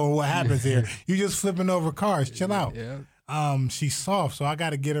say so. What happens here? You just flipping over cars. Chill out. Yeah. She's soft, so I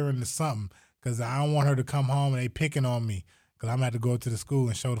got to get her into something because I don't want her to come home and they picking on me because I'm gonna have to go to the school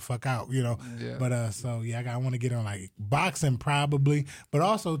and show the fuck out, you know. Yeah. But I want to get her on like boxing probably, but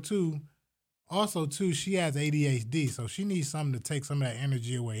also too, she has ADHD, so she needs something to take some of that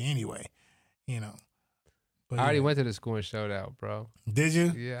energy away anyway, you know. But I already went to the school and showed out, bro. Did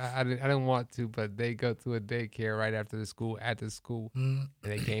you? Yeah, I didn't want to, but they go to a daycare right after the school, and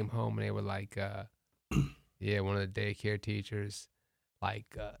they came home and they were like, one of the daycare teachers,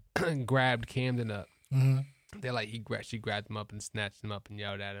 like, grabbed Camden up. They're like, she grabbed him up and snatched him up and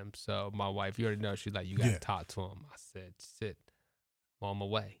yelled at him. So my wife, you already know, she's like, you got to talk to him. I said, sit. I'm on my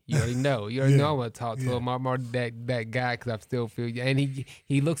way. You already know. You already know I'm going to talk to him. I'm that guy because I still feel you. And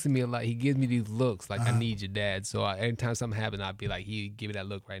he looks at me a lot. He gives me these looks like, I need your dad. So anytime something happens, I'd be like, he give me that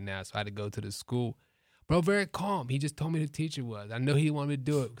look right now. So I had to go to the school. Bro, very calm. He just told me who the teacher was. I know he didn't want me to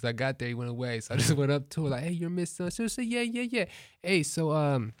do it because I got there. He went away. So I just went up to her like, hey, you're Miss Son. She said, yeah. Hey,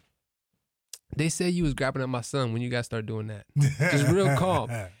 so they said you was grabbing up my son when you guys start doing that. Just real calm.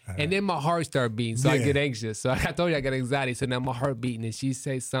 And then my heart started beating, so I get anxious. So I told you I got anxiety, so now my heart beating, and she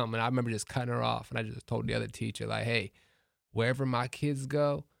says something, and I remember just cutting her off, and I just told the other teacher, like, hey, wherever my kids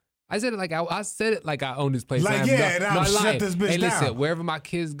go, I said it like I own this place. Like, and I'm shut this bitch down. Hey, listen, wherever my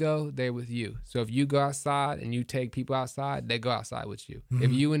kids go, they're with you. So if you go outside and you take people outside, they go outside with you.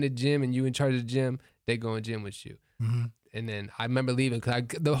 If you in the gym and you in charge of the gym, they go in gym with you. Mm-hmm. And then I remember leaving because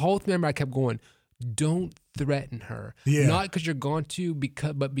the whole time I kept going, don't threaten her. Yeah. Not because you're going to,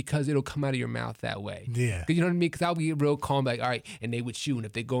 but because it'll come out of your mouth that way. Yeah. You know what I mean? Because I'll get real calm, like, all right, and they would chew. And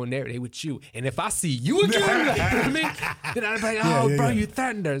if they go in there, they would chew. And if I see you again, you know what I mean? Then I'd be like, oh, bro, you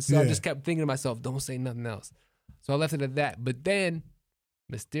threatened her. So I just kept thinking to myself, don't say nothing else. So I left it at that. But then,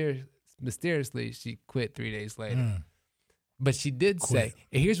 mysteriously, she quit 3 days later. But she did say,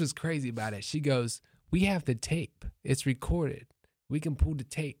 and here's what's crazy about it. She goes, we have the tape. It's recorded. We can pull the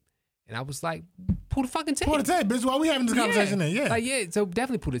tape. And I was like, pull the fucking tape. Pull the tape, bitch. Why we having this conversation then? Yeah. Like, yeah, so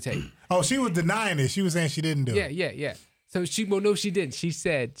definitely pull the tape. Oh, she was denying it. She was saying she didn't do it. Yeah. So no, she didn't. She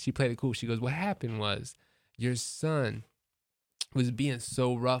said, she played it cool. She goes, what happened was your son was being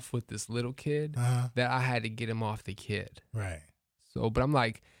so rough with this little kid that I had to get him off the kid. Right. So, but I'm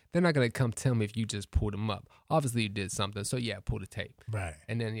like, they're not going to come tell me if you just pulled him up. Obviously, you did something. So, yeah, pull the tape. Right.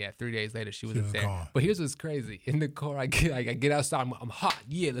 And then, 3 days later, she wasn't there. Gone. But here's what's crazy. In the car, I get outside. I'm hot.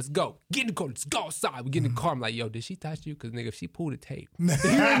 Yeah, let's go. Get in the car. Let's go outside. We get in the car. I'm like, yo, did she touch you? Because, nigga, if she pulled the tape. You know what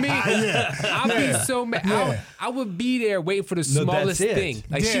I mean? I'd be so mad. Yeah. I would be there waiting for the smallest thing.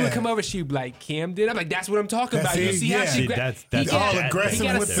 Like, she would come over. She'd be like, Cam did. I'm like, that's what I'm talking about. You see how she that's all aggressive he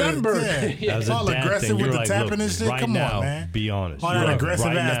got with a sunburn. That's all aggressive with the tapping and shit. Come on, man. Be honest. All that aggressive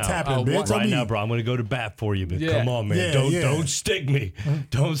ass tapping, bitch. Right now, bro, I'm going to go to bat for you, but come on, man. Don't stick me.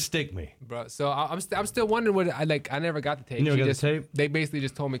 Don't stick me. Bro, so I'm still wondering what I never got the tape. You never got the tape? They basically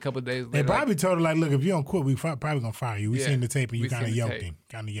just told me a couple of days later. They probably told her, like, look, if you don't quit, we probably going to fire you. We seen the tape and you kind of yoked him.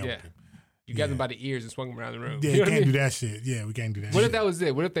 You got him by the ears and swung him around the room. Yeah, you can't do that shit. Yeah, we can't do that What shit. if that was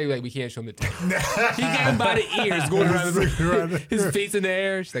it? What if they like, we can't show him the tape? He got him by the ears going around the room. His feet's in the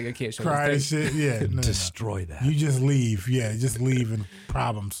air. She's like, I can't show him Crying the and tape. shit. Yeah. No. Destroy that. You just leave. Yeah, just leave and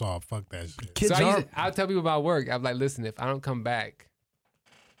problem solve. Fuck that shit. Kids So I'll tell people about work. I'm like, listen, if I don't come back,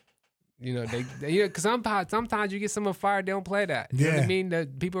 you know, because sometimes you get someone fired, they don't play that. You know what I mean?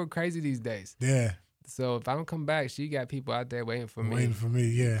 That people are crazy these days. Yeah. So if I don't come back, she got people out there waiting for me. Waiting for me,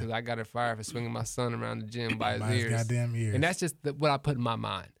 yeah. Because I got her fired for swinging my son around the gym by his By his ears. goddamn ears. And that's just what I put in my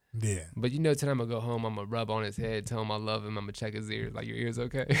mind. Yeah. But you know, tonight I'm going to go home, I'm going to rub on his head, tell him I love him, I'm going to check his ears, like, your ears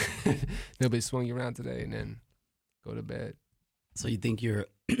okay? Nobody swung you around today, and then go to bed. So you think are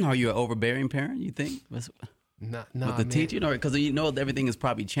you an overbearing parent, you think? Nah, with the teaching, or because you know everything has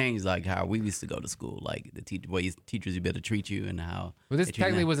probably changed, like how we used to go to school, like the ways teachers you better treat you and how. Well, this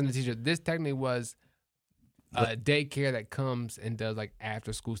technically wasn't a teacher. This technically was a daycare that comes and does like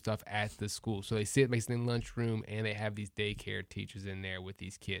after school stuff at the school. So they sit basically in the lunchroom and they have these daycare teachers in there with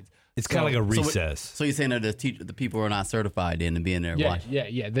these kids. It's kind of like a recess. So you're saying that the people are not certified in to be in there watching?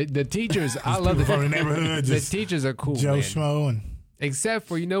 Yeah. The teachers, I love the from the neighborhood. The teachers are cool, Joe man. Schmo and. Except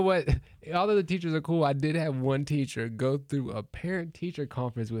for, you know what? Although the teachers are cool, I did have one teacher go through a parent-teacher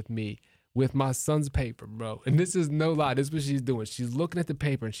conference with me with my son's paper, bro. And this is no lie. This is what she's doing. She's looking at the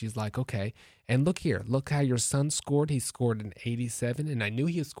paper and she's like, okay, and look here. Look how your son scored. He scored an 87. And I knew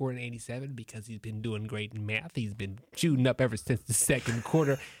he was scoring an 87 because he's been doing great in math. He's been shooting up ever since the second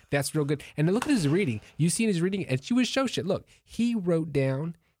quarter. That's real good. And then look at his reading. You seen his reading? And she would show shit. Look, he wrote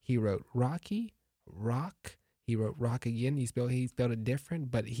Rocky, rock. He wrote rock again. He spelled it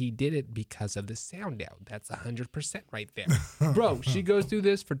different, but he did it because of the sound out. That's 100% right there. Bro, she goes through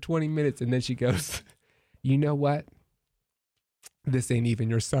this for 20 minutes and then she goes, you know what? This ain't even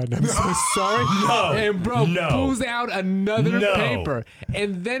your son. I'm so sorry. And bro pulls out another paper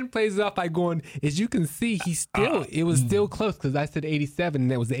and then plays it off by going, as you can see, it was still close because I said 87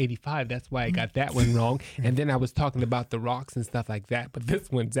 and that was the 85. That's why I got that one wrong. And then I was talking about the rocks and stuff like that. But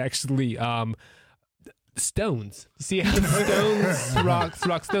this one's actually stones. You see how stones,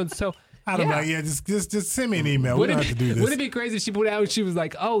 rock, stones. So I don't know. Yeah, just send me an email. We don't have to do this. Wouldn't it be crazy if she put out and she was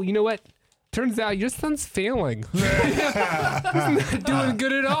like, oh, you know what? Turns out your son's failing. He's not doing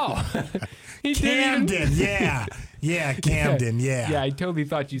good at all. Camden, yeah, Camden, yeah. Yeah, I totally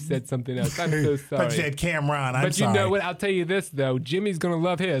thought you said something else. I'm so sorry. But you said Cameron. I'm but sorry. You know what? I'll tell you this though. Jimmy's gonna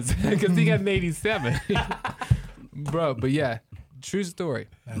love his because he got an 87, bro. But yeah. True story.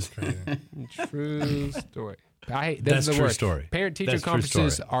 That's crazy. True story. That's the true worst. story. Parent-teacher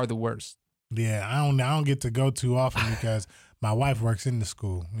conferences are the worst. Yeah, I don't get to go too often because my wife works in the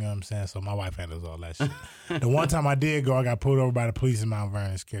school. You know what I'm saying? So my wife handles all that shit. The one time I did go, I got pulled over by the police in Mount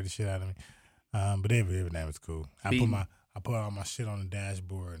Vernon. Scared the shit out of me. But everything was cool. I put all my shit on the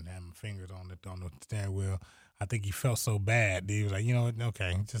dashboard and had my fingers on the steering wheel. I think he felt so bad. He was like, you know what?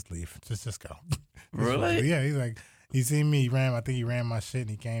 Okay, just leave. Just go. Really? Yeah. He's like. He seen me, I think he ran my shit and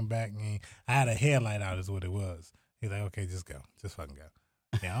he came back and I had a headlight out is what it was. He's like, okay, just go. Just fucking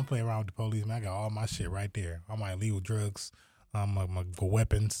go. Yeah, I'm playing around with the police, man. I got all my shit right there. All my illegal drugs, my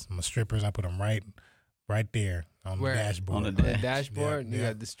weapons, my strippers, I put them right right there on Where? the dashboard. On the On the dashboard, Yeah, you yeah.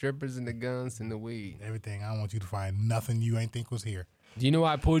 got the strippers and the guns and the weed. Everything. I don't want you to find nothing you ain't think was here. Do you know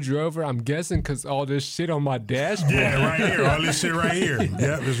why I pulled you over? I'm guessing because all this shit on my dashboard. Yeah, right here. All this shit right here.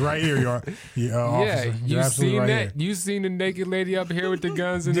 Yep, it's right here, y'all. Yeah, Officer. You're you absolutely seen right that? here. You seen the naked lady up here with the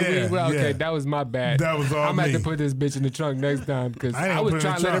guns and the Yeah, weed? Well, okay, yeah. that was my bad. That was all I'm gonna me. have to put this bitch in the trunk next time because I ain't I put it was in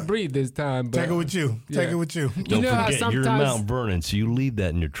trying the to let her trunk. breathe this time. But Take it with you. Take Yeah. it with you. You Don't know how forget, you're in sometimes- Mount Vernon, so you leave that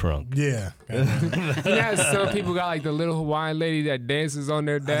in your trunk. Yeah. you know how some people got like the little Hawaiian lady that dances on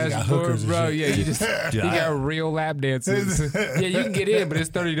their you got dashboard, hookers and bro. shit. Yeah, you just you got real lap dances. Yeah, you can get in, but it's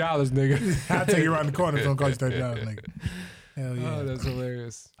 $30, nigga. I'll take you around the corner. It's going to cost you $30, nigga. Hell yeah. Oh, that's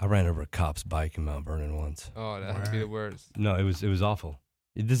hilarious. I ran over a cop's bike in Mount Vernon once. Oh, that would be the worst. No, it was awful.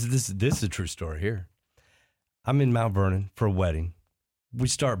 This is a true story here. I'm in Mount Vernon for a wedding. We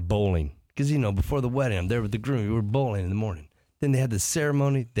start bowling because before the wedding I'm there with the groom. We were bowling in the morning. Then they had the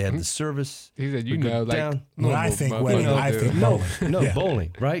ceremony. They had the service. He said, We go like down. When I think motherfucker, wedding, I dude. think No, bowling. no Yeah.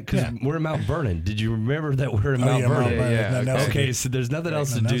 bowling, right? Because Yeah. we're in Mount Vernon. Did you remember that we're in Oh, Mount yeah, Vernon? Mount Vernon. Yeah, Nothing else to Okay, do. so there's nothing else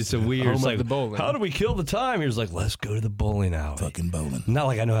to nothing do. else So to do. we were Home just of like, the bowling. how do we kill the time? He was like, let's go to the bowling alley. Fucking bowling. Not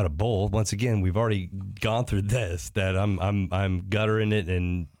like I know how to bowl. Once again, we've already gone through this. That I'm guttering it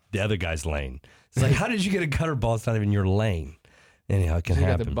in the other guy's lane. It's like, how did you get a gutter ball? It's not even your lane. Anyhow, it can You got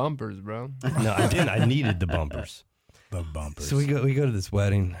happen. the bumpers, bro. No, I didn't. I needed the bumpers. The bumpers. So we go to this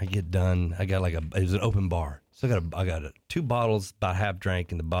wedding. I get done. I got it was an open bar. So I got 2 bottles, about half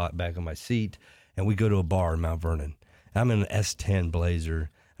drank in the back of my seat, and we go to a bar in Mount Vernon. I'm in an S10 Blazer,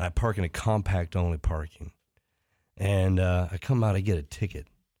 and I park in a compact only parking. And I come out, I get a ticket.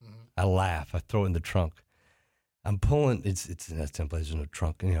 I laugh. I throw it in the trunk. I'm pulling. It's an S10 Blazer in the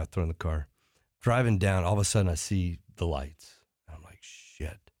trunk, and I throw it in the car. Driving down, all of a sudden I see the lights. I'm like,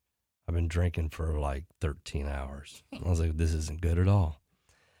 shit. I've been drinking for like 13 hours. I was like, this isn't good at all.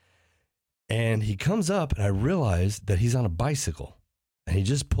 And he comes up, and I realize that he's on a bicycle, and he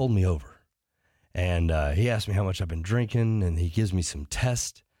just pulled me over. And he asked me how much I've been drinking, and he gives me some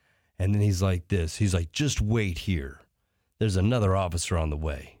tests. And then he's like this. He's like, just wait here. There's another officer on the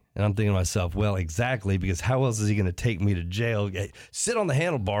way. And I'm thinking to myself, well, exactly, because how else is he going to take me to jail? Sit on the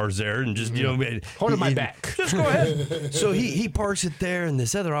handlebars there and just, Hold on my back. Just go ahead. So he parks it there, and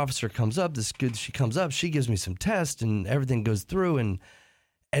this other officer comes up. She comes up. She gives me some tests, and everything goes through. And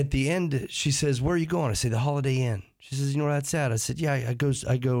at the end, she says, "Where are you going?" I say, "The Holiday Inn." She says, "You know where that's at?" I said, "Yeah,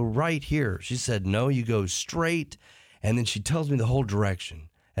 I go right here." She said, "No, you go straight." And then she tells me the whole direction.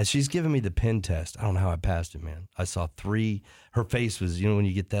 As she's giving me the pen test, I don't know how I passed it, man. I saw 3. Her face was, when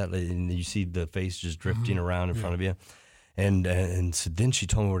you get that, and you see the face just drifting around in front of you. And so then she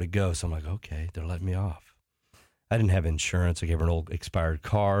told me where to go. So I'm like, okay, they're letting me off. I didn't have insurance. I gave her an old expired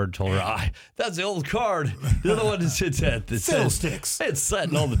card. Told her, that's the old card. You're the one that sits at the Fiddlesticks. It's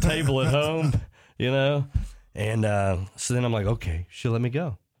sitting on the table at home, And so then I'm like, okay, she'll let me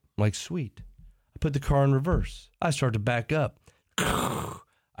go. I'm like, sweet. I put the car in reverse. I start to back up.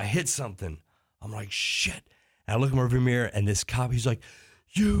 I hit something. I'm like, shit. And I look in my rearview mirror, and this cop, he's like,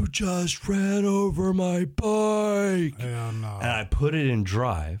 you just ran over my bike. Hell no. And I put it in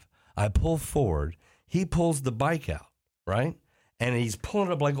drive. I pull forward. He pulls the bike out, right? And he's pulling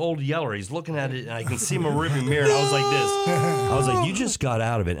it up like Old Yeller. He's looking at it, and I can see my rearview mirror. And I was like this. I was like, you just got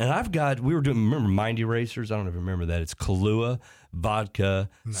out of it. And we were doing, remember Mind Erasers? I don't even remember that. It's Kahlua, vodka,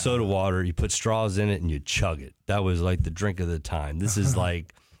 soda water. You put straws in it, and you chug it. That was like the drink of the time. This is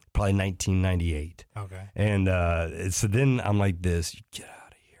like probably 1998. Okay. And so then I'm like this, you get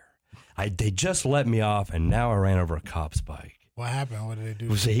out of here. They just let me off, and now I ran over a cop's bike. What happened? What did they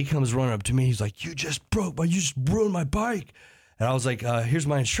do? So he comes running up to me. He's like, you just ruined my bike. And I was like, here's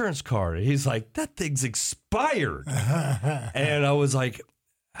my insurance card. And he's like, that thing's expired. And I was like,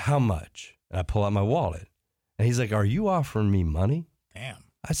 how much? And I pull out my wallet. And he's like, are you offering me money? Damn.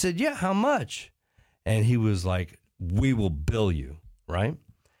 I said, yeah, how much? And he was like, we will bill you, right?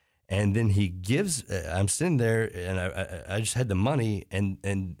 And then he gives, I'm sitting there, and I just had the money, and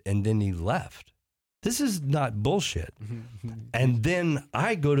then he left. This is not bullshit. And then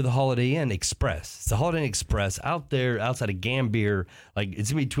I go to the Holiday Inn Express. It's the Holiday Inn Express out there outside of Gambier. Like, it's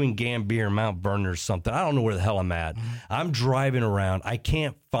in between Gambier and Mount Vernon or something. I don't know where the hell I'm at. I'm driving around. I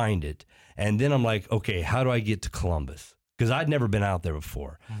can't find it. And then I'm like, okay, how do I get to Columbus? Because I'd never been out there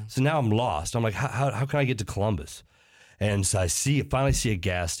before. So now I'm lost. I'm like, how can I get to Columbus? And so I finally see a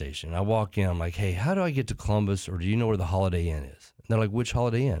gas station. I walk in. I'm like, hey, how do I get to Columbus? Or do you know where the Holiday Inn is? And they're like, which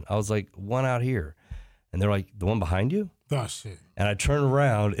Holiday Inn? I was like, one out here. And they're like, the one behind you? Oh, shit. And I turn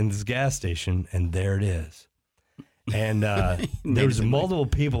around in this gas station, and there it is. And there was multiple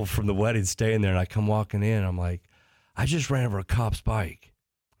people from the wedding staying there, and I come walking in. I'm like, I just ran over a cop's bike.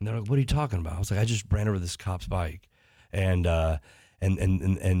 And they're like, what are you talking about? I was like, I just ran over this cop's bike. And they're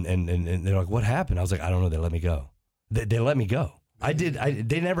like, what happened? I was like, I don't know. They let me go. They let me go.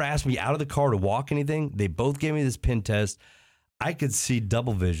 They never asked me out of the car to walk anything. They both gave me this pin test. I could see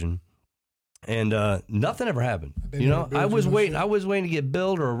double vision, and nothing ever happened. I was waiting to get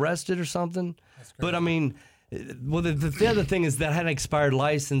billed or arrested or something. But I mean, well, the other thing is that I had an expired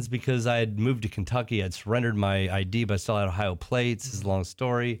license because I had moved to Kentucky. I'd surrendered my ID, but I still had Ohio plates. It's a long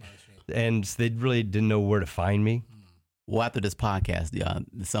story, and they really didn't know where to find me. Well, after this podcast,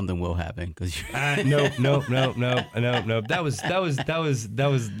 something will happen because no. That was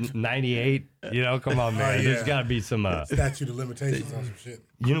 98. Come on, man. There's got to be some statute of limitations on some shit.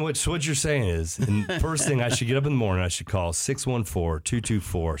 You know what? So what you're saying is, and first thing I should get up in the morning, I should call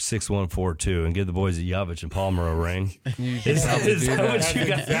 614-224-6142 and give the boys at Yavich and Palmer a ring. Is that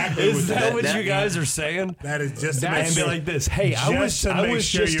what you guys are saying? That is just and be like this. Hey, I was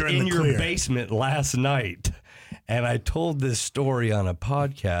just in your basement last night. And I told this story on a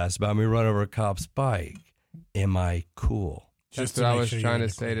podcast about me running over a cop's bike. Am I cool? That's what I was trying to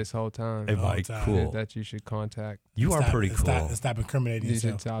say this whole time. Am I cool? That you should contact. You are pretty cool. Stop incriminating yourself. You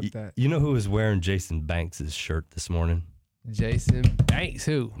should top that. You know who was wearing Jason Banks' shirt this morning? Jason Banks,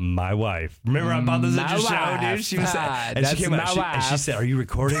 who? My wife. Remember I bought this at your show, dude? She was, and she came out and she said, "Are you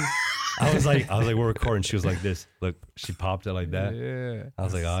recording?" I was like, we're recording. She was like this. Look, she popped it like that. Yeah. I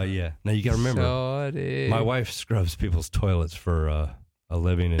was like, oh yeah. Now you got to remember, my wife scrubs people's toilets for a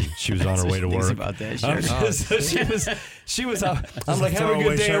living, and she was on her way to work. About that shirt. She was. I'm like, have a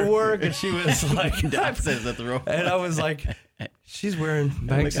good day at work, and she was like, and I was like, she's wearing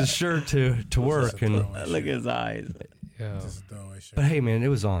Banks' shirt to work, and look at his eyes. But hey, man, it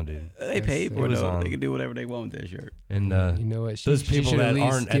was on, dude. They paid for it. They can do whatever they want with that shirt. And you know what? Those people that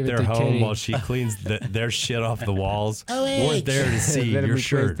aren't at their home while she cleans their shit off the walls weren't there to see your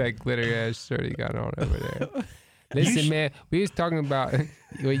shirt. That glitter ass shirt he got on over there. Listen, man, we was talking about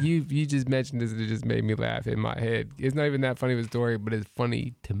well, you just mentioned this, and it just made me laugh in my head. It's not even that funny of a story, but it's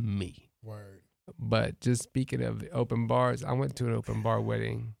funny to me. Word. But just speaking of open bars, I went to an open bar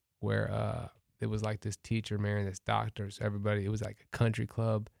wedding where it was like this teacher marrying this doctor. So everybody, it was like a country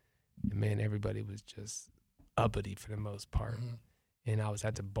club. And man, everybody was just uppity for the most part. Mm-hmm. And I was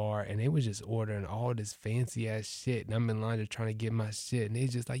at the bar and they was just ordering all this fancy ass shit. And I'm in line just trying to get my shit. And they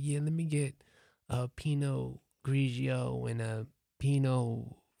just like, yeah, let me get a Pinot Grigio and a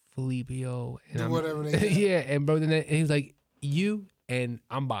Pinot Filippo. And whatever they got. Yeah. And bro, and he was like, you, and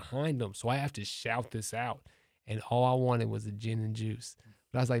I'm behind them. So I have to shout this out. And all I wanted was a gin and juice.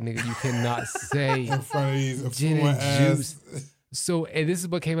 But I was like, nigga, you cannot say in front of these gin and juice. So, and this is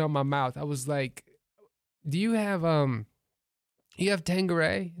what came out of my mouth. I was like, do you have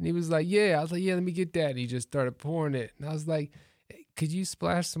Tanqueray? And he was like, yeah. I was like, yeah, let me get that. And he just started pouring it. And I was like, hey, could you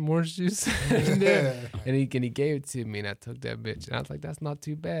splash some orange juice in there? And he gave it to me, and I took that bitch. And I was like, that's not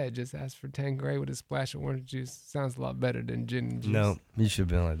too bad. Just ask for Tanqueray with a splash of orange juice. Sounds a lot better than gin and juice. No, you should have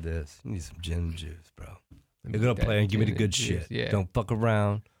been like this. You need some gin and juice, bro. You're going to play and give me the good shit. Yeah. Don't fuck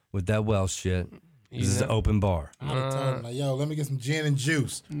around with that Welsh shit. This is an open bar. I would have told him, like, yo, let me get some gin and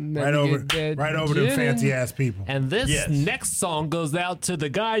juice. Right over them fancy ass people. And this next song goes out to the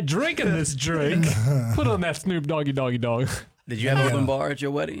guy drinking this drink. Put on that Snoop Doggy Doggy Dog. Did you have an open bar at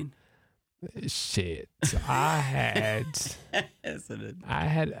your wedding? Shit.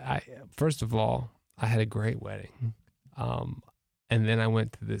 First of all, I had a great wedding. And then I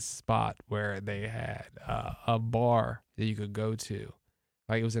went to this spot where they had a bar that you could go to.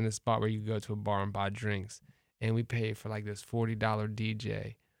 Like, it was in a spot where you could go to a bar and buy drinks. And we paid for like this $40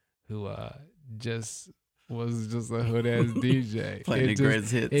 DJ who just was just a hood-ass DJ. Playing the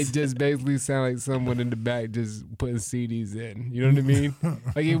greatest hits. It just basically sounded like someone in the back just putting CDs in. You know what I mean?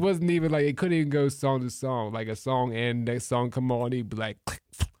 Like, it wasn't even like, it couldn't even go song to song. Like, a song and next song come on, he'd be like, click.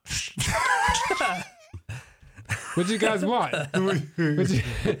 What you guys want? What you want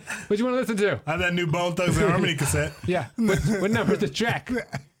to listen to? I have that new Bone Thugs and Harmony cassette. Yeah. What number's the track?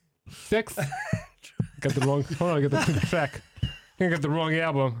 6? Got the wrong. Hold on, I got the track. I got the wrong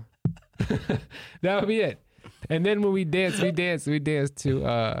album. That would be it. And then when we danced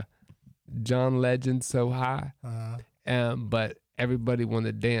to John Legend So High. But everybody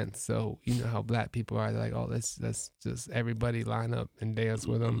wanted to dance, so you know how black people are. They're like, oh, let's just everybody line up and dance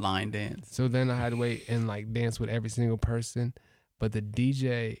with them. Line dance. So then I had to wait and like dance with every single person. But the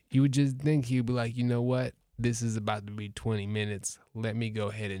DJ, you would just think he'd be like, you know what? This is about to be 20 minutes. Let me go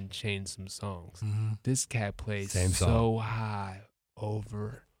ahead and change some songs. Mm-hmm. This cat plays so high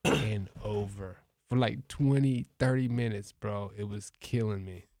over and over for like 20, 30 minutes, bro. It was killing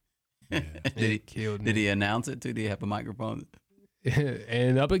me. Yeah. Did he announce it too? Did he have a microphone?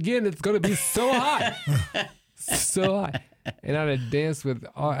 and up again, it's gonna be so hot, so hot. And I'd have danced with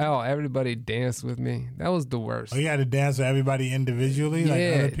everybody danced with me. That was the worst. Oh, you had to dance with everybody individually,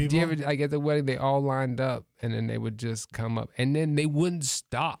 like other people? Do you ever, like at the wedding, they all lined up, and then they would just come up, and then they wouldn't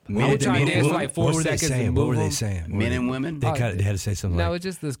stop. I would try to dance for like 4 seconds and move What were they them. saying? Men and women? They had to say something No, like, it's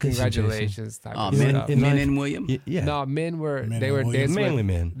just this congratulations type of men, stuff. men and William? yeah. No, men were Men they and were William. dancing Mainly with,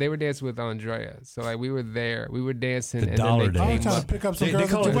 men. They were dancing with Andrea. So like we were there, we were dancing, The and dollar then they Oh, dance. you came trying up. to pick up some They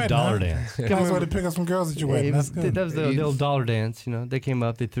girls call at it your the wedding, dollar huh? dance. That's why to pick up some girls at your wedding. That's good. That was the old dollar dance. You know, they came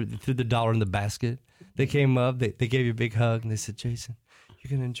up, they threw the dollar in the basket. They came up, they gave you a big hug, and they said, "Jason,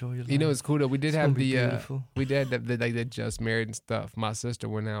 you're gonna enjoy your life." You know, it's cool though. We did It's have gonna be the beautiful. we did have the like the just married and stuff. My sister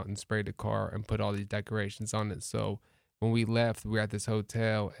went out and sprayed the car and put all these decorations on it. So when we left, we were at this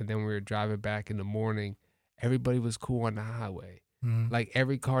hotel, and then we were driving back in the morning. Everybody was cool on the highway. Mhm. Like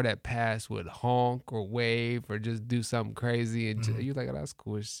every car that passed would honk or wave or just do something crazy, and you're like, "Oh, that's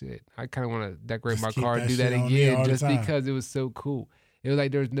cool as shit." I kind of want to decorate Just my keep car and that do that shit on there all again, the just time. because it was so cool. It was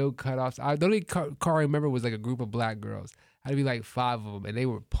like there was no cutoffs. The only car I remember was like a group of black girls. I'd be like 5 of them, and they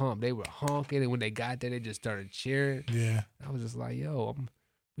were pumped. They were honking, and when they got there, they just started cheering. Yeah. I was just like, "Yo,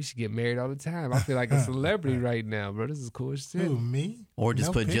 we should get married all the time." I feel like a celebrity right now, bro. This is cool as shit. Who, me? Or just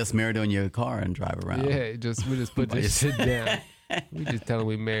No put picture. Just Married on your car and drive around. Yeah, we just put this shit down. We just tell them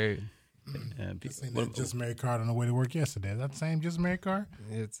we married. I seen that Just Married card on the way to work yesterday. Is that the same Just Married card?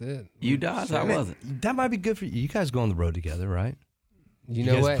 That's it. You Dodge? How was it? That might be good for you. You guys go on the road together, right? You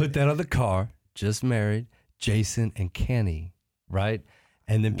know guys what? put that on the car. Just married, Jason and Kenny, right?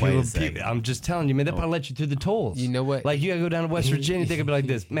 And then Wait a people, second. I'm just telling you, man, they'll probably let you through the tolls. You know what? Like you gotta go down to West Virginia, they could be like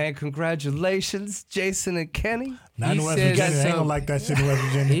this, man. Congratulations, Jason and Kenny. Not in He West said Virginia. They ain't some- gonna like that shit in West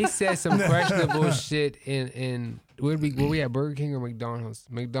Virginia. He said some questionable shit in were we at Burger King or McDonald's?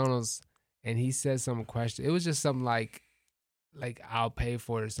 McDonald's, and he said some question. It was just something like I'll pay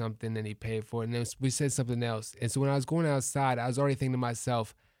for it or something, and he paid for it. And then we said something else. And so when I was going outside, I was already thinking to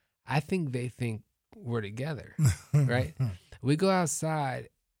myself, I think they think we're together, right? We go outside,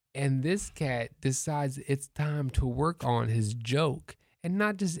 and this cat decides it's time to work on his joke, and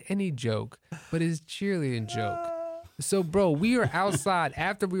not just any joke, but his cheerleading joke. So, bro, we are outside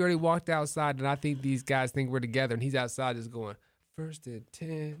after we already walked outside, and I think these guys think we're together, and he's outside just going, "First and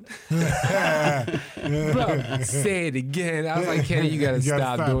 10." Bro, say it again. I was like, Kenny, you gotta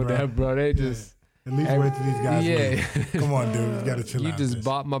stop doing bro. that, bro. They just, At least wait till these guys Yeah. leave. Come on, dude. You gotta chill you out. just this.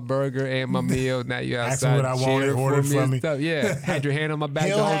 bought my burger and my meal. Now you Ask me outside what I wanted, cheering ordered for me from and me. stuff. Yeah, had your hand on my back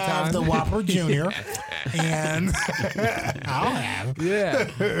He'll the whole have time. the Whopper Jr. and I'll have.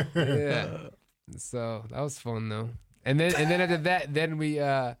 Yeah. So that was fun though. And then after that, then we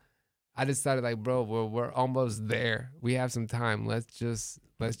I decided like, bro, we're almost there. We have some time. Let's just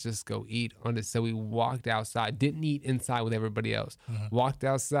go eat on this. So we walked outside. Didn't eat inside with everybody else. Walked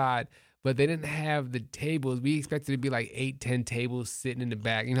outside, but they didn't have the tables. We expected to be like 8-10 tables sitting in the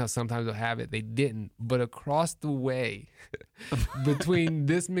back. You know how sometimes they'll have it. They didn't. But across the way, between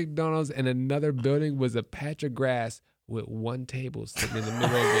this McDonald's and another building was a patch of grass with one table sitting in the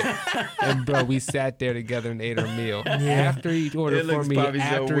middle of it. And bro, we sat there together and ate our meal. After he ordered It for looks me, probably so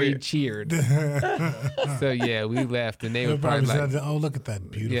after he weird. cheered. So yeah, we left and they were They probably probably like, said, "Oh, look at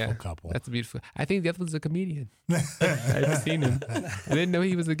that beautiful yeah, couple." that's beautiful. I think the other one's a comedian. I've seen him. I didn't know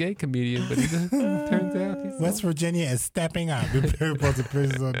he was a gay comedian, but he turns out he's West Virginia is stepping up. They're posting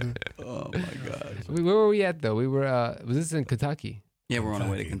pictures on the Oh my gosh. Where were we at though? We were was this in Kentucky? Yeah, we're on our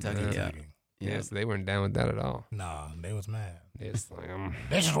way to Kentucky. Yeah. Yeah, so they weren't down with that at all. Nah, they was mad. It's like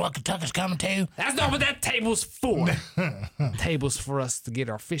This is what Kentucky's coming to. That's not what that table's for. tables for us to get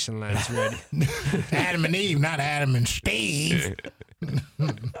our fishing lines ready. Adam and Eve, not Adam and Steve.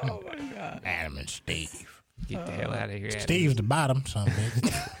 Oh my God. Adam and Steve. Get the hell out of here, Adam. Steve's the bottom, son of a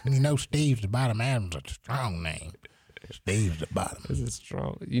bitch. You know Steve's the bottom. Adam's a strong name. Steve's the bottom. This is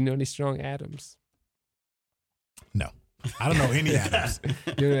strong. You know any strong Adams? No. I don't know any Adams.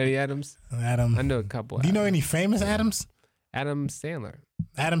 You know any Adams? Adam. I know a couple. Do you know Adams. any famous Adams? Adam Sandler?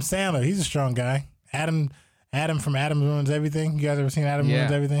 Adam Sandler. He's a strong guy. Adam from Adam Ruins Everything. You guys ever seen Adam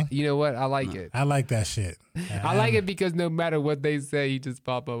Ruins Everything? You know what? I like it. I like that shit. I like it because no matter what they say, he just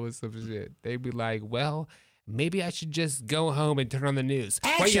pop up with some shit. They be like, well, maybe I should just go home and turn on the news.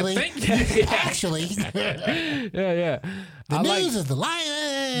 Actually, What you think? actually, yeah. the I like, news is the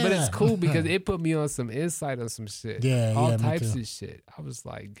lion. but it's cool because it put me on some insight on some shit. Yeah, all yeah, me types too. of shit. I was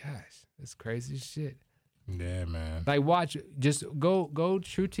like, gosh, that's crazy shit. Yeah, man. Like, watch, just go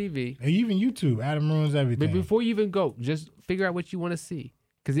True TV. Hey, even YouTube, Adam Ruins Everything. But before you even go, just figure out what you want to see.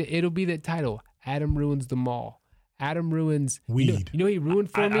 Because it'll be the title, Adam Ruins the Mall. Adam ruins Weed. You know he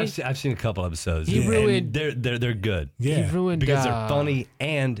ruined for me. I've seen a couple episodes. He ruined- They're good. Yeah. He ruined Because they're funny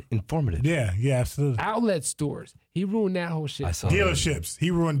and informative. Yeah, absolutely. outlet stores. He ruined that whole shit. I saw that. Dealerships.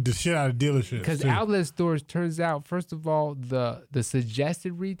 He ruined the shit out of dealerships. Because too. outlet stores, turns out, first of all, the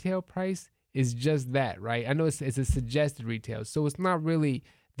suggested retail price is just that, right? I know it's a suggested retail, so it's not really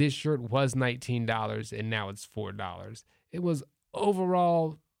this shirt was $19 and now it's $4. It was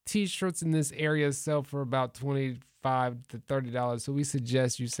overall T-shirts in this area sell for about $25 to $30, so we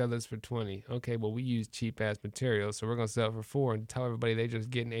suggest you sell this for $20. Okay, well we use cheap ass materials, so we're gonna sell it for $4 and tell everybody they just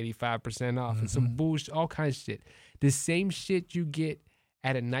getting 85% off and some bullshit, all kinds of shit. The same shit you get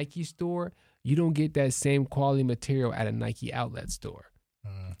at a Nike store, you don't get that same quality material at a Nike outlet store.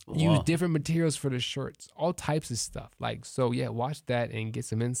 Use different materials for the shirts, all types of stuff. Like, so yeah, watch that and get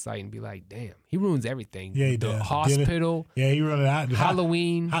some insight and be like, damn, he ruins everything. Yeah, he the does. hospital, Yeah, he ruined it out.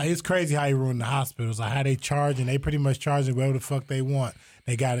 Halloween. It's crazy how he ruined the hospitals. Like how they charge, and they pretty much charge it whatever the fuck they want.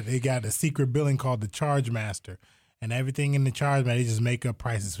 They got a secret billing called the Charge Master, and everything in the Charge Master, they just make up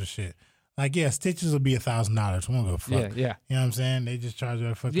prices for shit. Like, yeah, stitches will be $1,000. We won't go fuck. Yeah. You know what I'm saying? They just charge whatever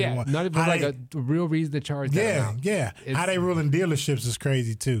the fuck they Yeah, want. not even How like they- a real reason to charge that Yeah, amount. yeah. How they ruling dealerships is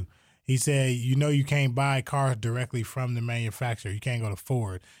crazy too. He said, you can't buy cars directly from the manufacturer. You can't go to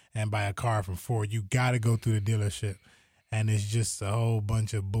Ford and buy a car from Ford. You got to go through the dealership. And it's just a whole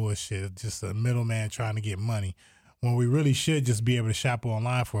bunch of bullshit. Just a middleman trying to get money. When we really should just be able to shop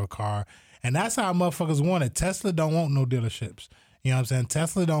online for a car. And that's how motherfuckers want it. Tesla don't want no dealerships. You know what I'm saying?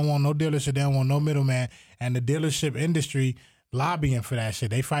 Tesla don't want no dealership. They don't want no middleman. And the dealership industry lobbying for that shit.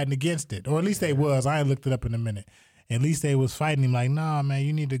 They fighting against it. Or at least they was. I ain't looked it up in a minute. At least they was fighting him like, nah, man,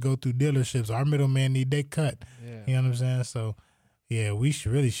 you need to go through dealerships. Our middleman need their cut. Yeah. You know what I'm saying? So, yeah, we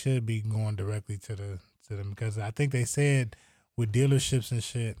really should be going directly to them because I think they said with dealerships and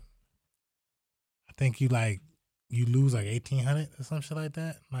shit, I think you lose like $1,800 or some shit like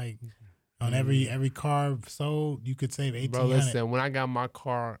that. Like on every car sold, you could save $1,800. Bro, listen, when I got my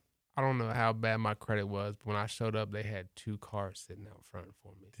car, I don't know how bad my credit was, but when I showed up, they had 2 cars sitting out front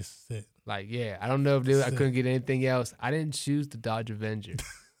for me. This is it. Like, yeah, I don't know if I couldn't get anything else. I didn't choose the Dodge Avenger.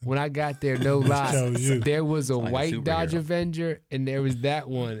 When I got there, no lie, chose you. there was a like a white Dodge superhero. Avenger, and there was that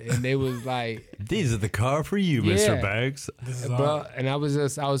one, and they was like, These are the car for you, Yeah. Mr. Banks. This is bro, all. and I was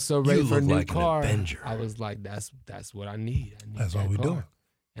so ready You for a look new like an car. Avenger. I was like, that's what I need. That's that what we car. doing.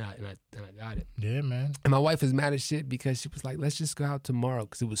 And I got it. Yeah, man. And my wife is mad as shit because she was like, let's just go out tomorrow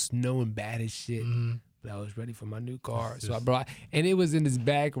because it was snowing bad as shit. But I was ready for my new car. So I brought, and it was in this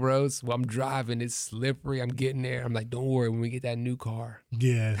back road. So I'm driving, it's slippery. I'm getting there. I'm like, don't worry, when we get that new car,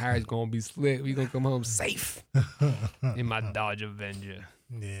 Yeah. tires going to be slick. We going to come home safe in my Dodge Avenger.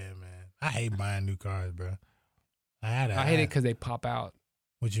 Yeah, man. I hate buying new cars, bro. I hate it because they pop out.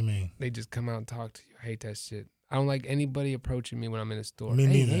 What you mean? They just come out and talk to you. I hate that shit. I don't like anybody approaching me when I'm in a store. Me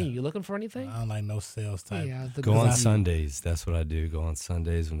neither. Hey, you looking for anything? I don't like no sales type. Hey, the Go on good- Sundays. That's what I do. Go on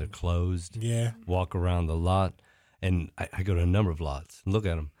Sundays when they're closed. Yeah. Walk around the lot. And I go to a number of lots and look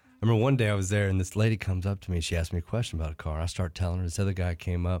at them. I remember one day I was there and this lady comes up to me. She asked me a question about a car. I start telling her. This other guy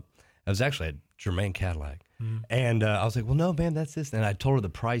came up. I was actually at Germain Cadillac. And I was like, well, no, man, that's this. And I told her the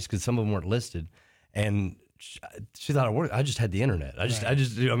price because some of them weren't listed. And she thought it worked. I just had the internet.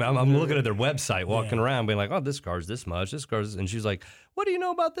 I'm looking at their website, walking around, being like, oh, this car's this much, this car's. And she's like, what do you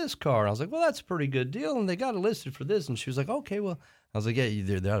know about this car? I was like, well, that's a pretty good deal, and they got it listed for this. And she was like, okay, well, I was like, yeah,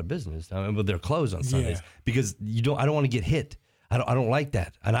 they're out of business, but they're closed on Sundays because I don't want to get hit. I don't like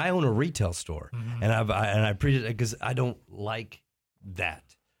that, and I own a retail store, and I appreciate it because I don't like that.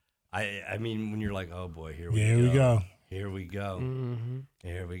 I mean, when you're like, oh boy, here we go. Here we go. Mm-hmm.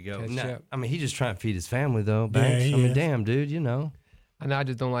 Here we go. Catch No, up. I mean, he's just trying to feed his family, though. Banks. he I mean, is. damn, dude, you know. I know, I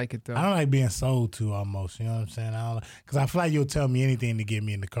just don't like it though. I don't like being sold to almost. You know what I'm saying? Because I feel like you'll tell me anything to get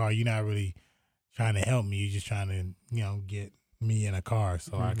me in the car. You're not really trying to help me. You're just trying to, get me in a car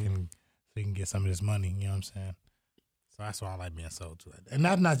so you can get some of this money. You know what I'm saying? So that's why I like being sold to it. And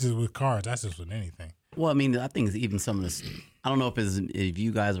that's not just with cars. That's just with anything. Well, I mean, I think it's even some of this. I don't know if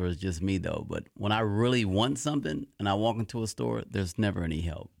you guys or it's just me though, but when I really want something and I walk into a store, there's never any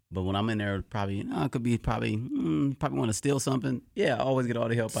help. But when I'm in there, probably it could be probably want to steal something. Yeah, I always get all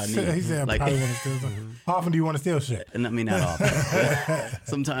the help I need. He said, I probably want to steal something. How often do you want to steal shit? And I mean, not often.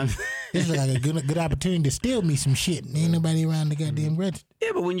 Sometimes. This is like a good opportunity to steal me some shit. Ain't nobody around the goddamn register.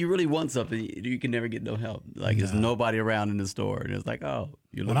 Yeah, but when you really want something, you can never get no help. Like there's nobody around in the store, and it's like, oh,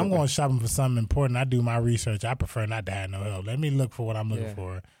 you look. When I'm over. going shopping for something important, I do my research. I prefer not to have no help. Let me look for what I'm looking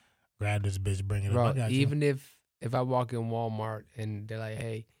for. Grab this bitch, bring it Bro, up. I got you. even if I walk in Walmart and they're like,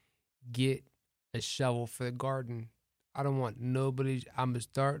 hey, get a shovel for the garden, I don't want nobody. I'm gonna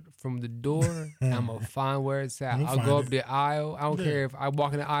start from the door. And I'm gonna find where it's at. You'll I'll find go it. up the aisle. I don't Yeah. care if I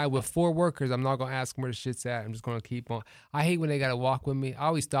walk in the aisle with 4 workers. I'm not gonna ask them where the shit's at. I'm just gonna keep on. I hate when they gotta walk with me. I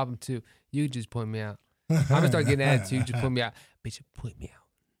always stop them too. You just point me out. I'm gonna start getting attitude. You just point me out. Bitch, you point me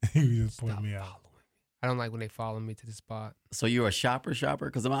out. You just point Stop me out. following me. I don't like when they follow me to the spot. So you're a shopper?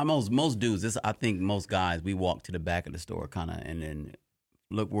 Because most dudes, I think most guys, we walk to the back of the store kind of, and then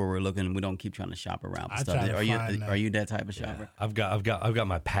look where we're looking. We don't keep trying to shop around for I stuff. try to Are you find that. are you that type of shopper? I've got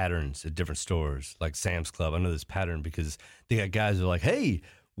my patterns at different stores, like Sam's Club. I know this pattern because they got guys who are like, "Hey,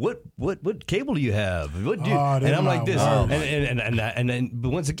 what cable do you have? What do you?" Oh, and they're I'm like my this, worst. but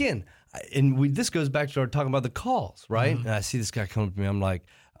once again, this goes back to our talking about the calls, right? And I see this guy come up to me. I'm like,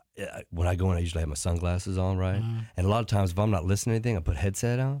 when I go in, I usually have my sunglasses on, right? And a lot of times, if I'm not listening to anything, I put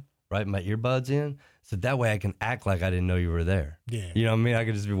headset on, right, my earbuds in, so that way I can act like I didn't know you were there. Yeah. You know what I mean? I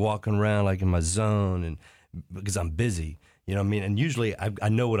could just be walking around like in my zone, and because I'm busy, you know what I mean. And usually I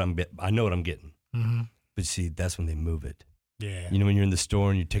know what I'm getting. Mm-hmm. But see, that's when they move it. Yeah. You know, when you're in the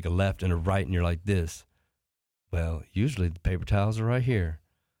store and you take a left and a right and you're like this. Well, usually the paper towels are right here,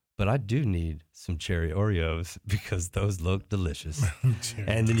 but I do need some cherry Oreos because those look delicious.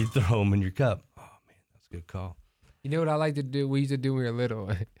 And then you throw them in your cup. Oh man, that's a good call. You know what I like to do? We used to do when we were little,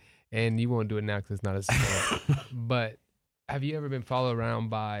 and you won't do it now because it's not a store. But have you ever been followed around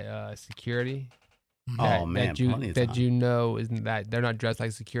by security? Oh man, plenty of that time. you know isn't that they're not dressed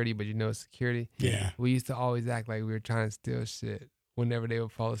like security, but you know it's security. Yeah. We used to always act like we were trying to steal shit whenever they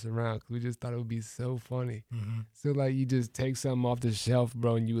would follow us around because we just thought it would be so funny. Mm-hmm. So like you just take something off the shelf,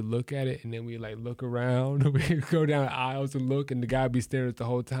 bro, and you would look at it, and then we like look around. We would go down aisles and look, and the guy would be staring at the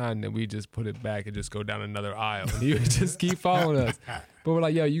whole time. And then we just put it back and just go down another aisle, and he would just keep following us. But we're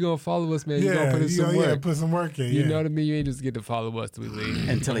like, yo, you gonna follow us, man? You gonna put in some work? Yeah, put some work in. You yeah. know what I mean? You ain't just get to follow us till we leave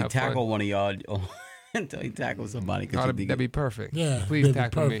Until he Have fun. tackle one of y'all. Until he tackles somebody. Oh, that'd be perfect. Yeah, Please that'd be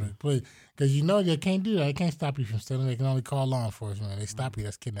tackle me. perfect. Please, because you know they can't do that. They can't stop you from stealing. They can only call law enforcement. They stop you.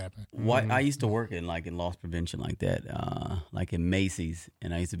 That's kidnapping. What I used to work in loss prevention like that, like in Macy's,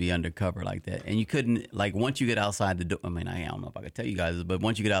 and I used to be undercover like that. And you couldn't once you get outside the door. I mean, I don't know if I could tell you guys, but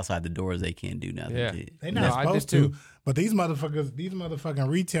once you get outside the doors, they can't do nothing. Yeah. to you. They're No, not I supposed did to. too. But these motherfucking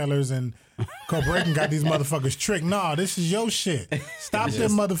retailers and corporations got these motherfuckers tricked. No, this is your shit. Stop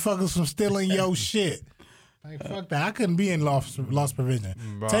them motherfuckers from stealing your shit. Like fuck that. I couldn't be in loss prevention.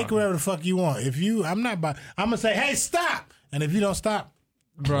 Bruh. Take whatever the fuck you want. If you, I'm gonna say, hey, stop. And if you don't stop,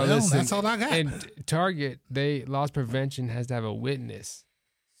 Bro, well, listen, that's all I got. And Target, loss prevention has to have a witness.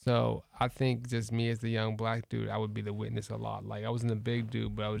 So I think just me as the young black dude, I would be the witness a lot. Like I wasn't a big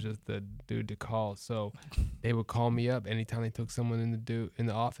dude, but I was just the dude to call. So they would call me up anytime they took someone in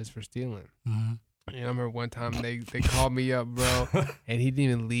the office for stealing. Mm-hmm. And I remember one time they called me up, bro, and he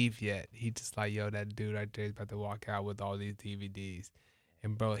didn't even leave yet. He just like, yo, that dude right there is about to walk out with all these DVDs.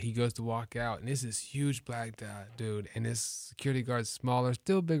 And bro, he goes to walk out, and this is huge black dude, and this security guard's smaller,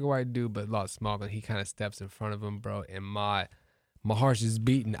 still bigger white dude, but a lot smaller. He kind of steps in front of him, bro, and my heart's just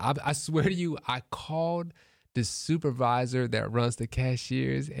beating. I swear to you, I called the supervisor that runs the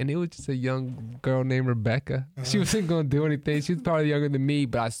cashiers, and it was just a young girl named Rebecca. She wasn't going to do anything. She was probably younger than me,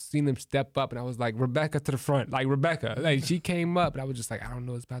 but I seen them step up, and I was like, Rebecca to the front. Like, Rebecca. Like, she came up, and I was just like, I don't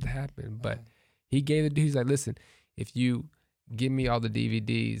know what's about to happen. But he gave it, he's like, listen, if you give me all the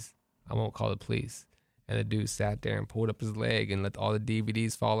DVDs, I won't call the police. And the dude sat there and pulled up his leg and let all the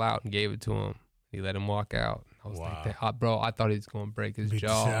DVDs fall out and gave it to him. He let him walk out. I was like, bro, I thought he was going to break his Beat the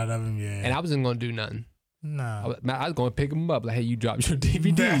jaw. shit out of him, yeah. And I wasn't going to do nothing. No. I was going to pick him up. Like, hey, you dropped your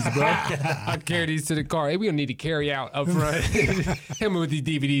DVDs, bro. I carry these to the car. Hey, we don't need to carry out up front. Him with these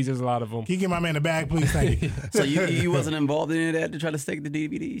DVDs, there's a lot of them. Can you get my man the bag, please? Thank you. So you wasn't involved in any of that to try to stake the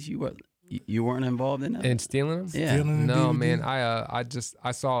DVDs? You weren't involved in that? And stealing them? Yeah. Stealing the No, DVD? man.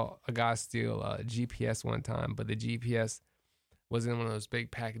 I saw a guy steal a GPS one time, but the GPS was in one of those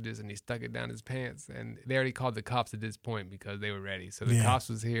big packages, and he stuck it down his pants. And they already called the cops at this point because they were ready. So the Yeah. cops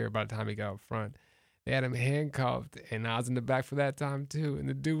was here by the time he got up front. They had him handcuffed, and I was in the back for that time too. And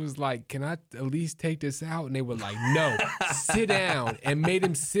the dude was like, "Can I at least take this out?" And they were like, "No, sit down," and made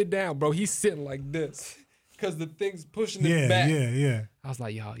him sit down, bro. He's sitting like this because the thing's pushing him back. Yeah. I was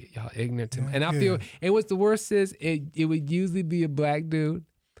like, y'all ignorant to me. And I feel, and what's the worst is, it would usually be a black dude,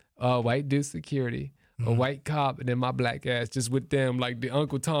 a white dude security, a white cop, and then my black ass just with them, like the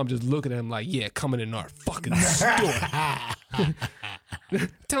Uncle Tom just looking at him like, yeah, coming in our fucking store.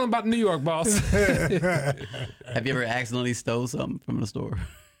 Tell him about New York, boss. Have you ever accidentally stole something from the store?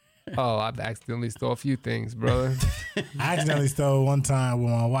 Oh, I've accidentally stole a few things, brother. I accidentally stole one time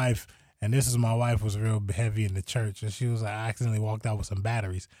with my wife, and my wife was real heavy in the church, and she was like, I accidentally walked out with some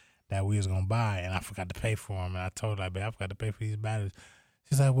batteries. that we was gonna buy, and I forgot to pay for them. And I told her, like, babe, I forgot to pay for these batteries.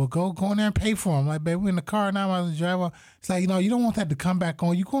 She's like, well, go in there and pay for them. Like, babe, we're in the car now. I was driving. It's like, you don't want that to come back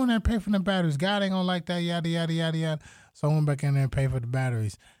on. You go in there and pay for the batteries. God ain't gonna like that. Yada yada yada yada. So I went back in there and paid for the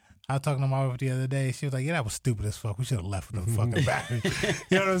batteries. I was talking to my wife the other day. She was like, yeah, that was stupid as fuck. We should have left with them fucking batteries.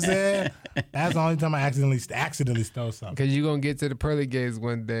 You know what I'm saying? That's the only time I accidentally stole something. Because you're going to get to the pearly gates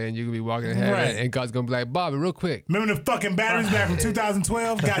one day and you're going to be walking ahead Right. and God's going to be like, Bobby, real quick. Remember the fucking batteries back from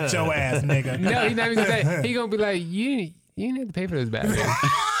 2012? Got your ass, nigga. No, he's not even going to say, he's going to be like, you didn't have to pay for those batteries.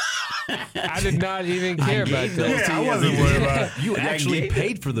 I did not even care about gave those. those Yeah, I to wasn't worried about it. You actually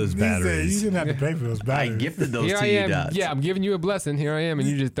paid for those He said, you batteries. didn't have to pay for those I batteries. gifted those Here to I you, am. Dots. Yeah, I'm giving you a blessing. Here I am, and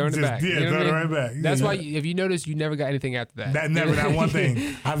you just throwing it Just- back. yeah, You know what throw it I mean? right back. That's Yeah. why, if you notice, you never got anything after that. That one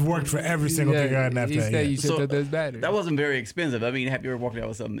thing. I've worked for every single thing I had after He that. said yeah. you should have those batteries. That wasn't very expensive. I mean, have you ever walked out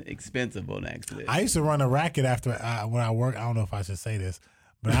with something expensive on accident? I used to run a racket after when I worked. I don't know if I should say this,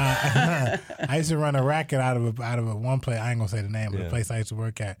 but I used to run a racket out of a one place. I ain't gonna say the name of the place I used to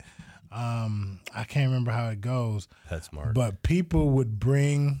work at. I can't remember how it goes. That's smart. But people would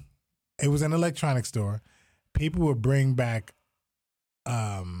bring. It was an electronics store. People would bring back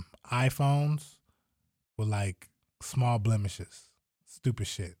iPhones with like small blemishes, stupid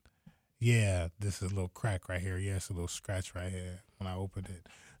shit. Yeah, this is a little crack right here. Yeah, it's a little scratch right here when I opened it.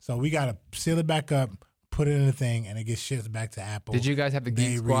 So we gotta seal it back up, put it in the thing, and it gets shipped back to Apple. Did you guys have the Geek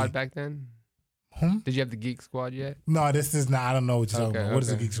They Squad back then? Hmm? Did you have the Geek Squad yet? No, this is not. I don't know what you're talking about. What is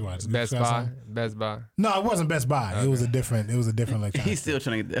the Geek Squad? Is it Best Geek Squad Buy. something? Best Buy. No, it wasn't Best Buy. It was a different. It was a different electronics. He's still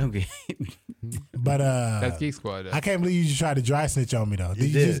trying to get okay. But That's Geek Squad. Though. I can't believe you just tried to dry snitch on me though. He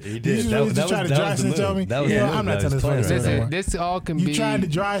you did. just, He You did. just That- really that just tried was- to that dry was the snitch on move. me. That was the Yeah, move I'm that not was telling this playing story right no there. more. This all can be. You tried to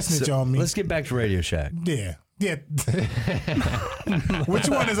dry snitch on me. Let's get back to Radio Shack. Yeah. Which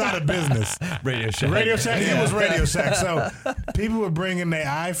one is out of business? Radio Shack. Radio Shack. It was Radio Shack. So people would bring in their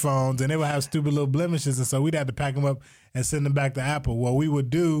iPhones and they would have stupid little blemishes, and so we'd have to pack them up and send them back to Apple. What we would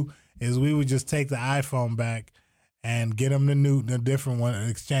do is we would just take the iPhone back and get them the different one in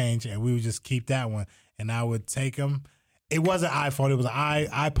exchange, and we would just keep that one. And I would take them. It wasn't iPhone. It was an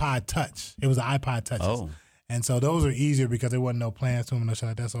iPod Touch. It was an iPod Touch. Oh. And so those are easier because there wasn't no plans to them and no shit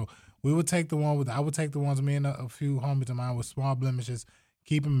like that. So we would take the one with, I would take the ones, me and a few homies of mine with small blemishes,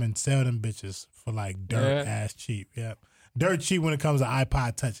 keep them and sell them bitches for like dirt ass cheap. Yep. Dirt cheap when it comes to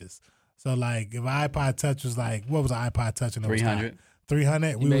iPod Touches. So like if an iPod Touch was like, what was an iPod Touch? And it was 300.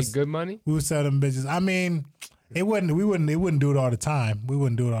 300. You make good money? We would sell them bitches. I mean, it wouldn't do it all the time. We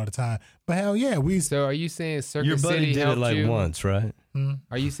wouldn't do it all the time. But hell yeah, So are you saying Circuit Your buddy City did it helped like you? once, right?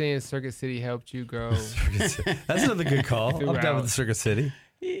 Are you saying Circuit City helped you grow? That's another good call. I'm down with the Circuit City.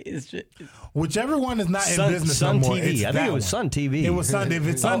 It's just, whichever one is not in business Sun no more. TV. It's I think that it was one. Sun TV. It was Sun. If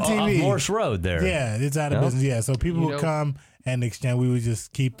it's Sun Off TV, Morse Road there. yeah, it's out of No? business. Yeah, so people You would know- come and exchange. We would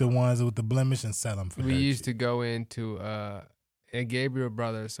just keep the ones with the blemish and sell them for. We dirt used cheap. to go into and Gabriel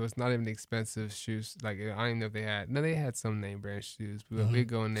Brothers, so it's not even expensive shoes. Like I don't even know if they had. No, they had some name brand shoes, but we'd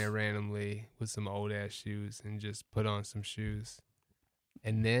go in there randomly with some old ass shoes and just put on some shoes,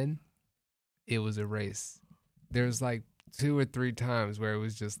 and then it was a race. There was like 2 or 3 times where it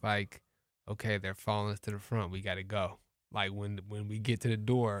was just like, okay, they're following us to the front. We got to go. Like when we get to the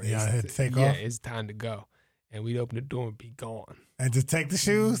door, Yeah, it's- had to take yeah, off? it's time to go. And we'd open the door and be gone. and just take the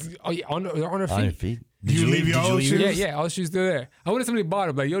shoes. Oh yeah, on our feet. On your feet. Did you leave your old shoes? Yeah, all the shoes still there. I wonder if somebody bought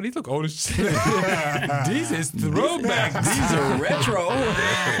them. Like, yo, these look old as shit. These is throwback. these are retro.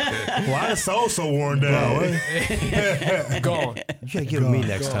 Why the soul so worn down? Gone. You gotta give it me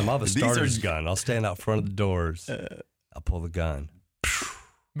next time. I'll have a These starter's are- gun. I'll stand out front of the doors. I'll pull the gun.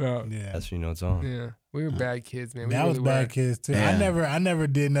 No. Yeah, That's when you know it's on. Yeah. We were bad kids, man. We that was really bad were. kids too. Yeah. I never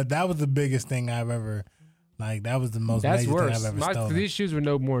did that. That was the biggest thing I've ever. Like that was the most That's major worse. thing I've ever stolen. These shoes were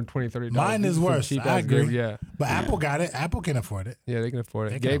no more than $20, $30. Mine These is are some worse. cheap I ass agree. Gabe- Yeah. But Apple got it. Apple can afford it. Yeah, they can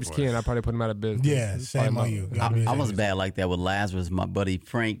afford They it. can Gabe's afford can't. it. I probably put him out of business. Yeah, It's shame probably on my- you. I was bad like that with Lazarus. My buddy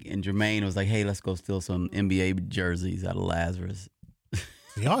Frank and Jermaine was like, "Hey, let's go steal some NBA jerseys out of Lazarus."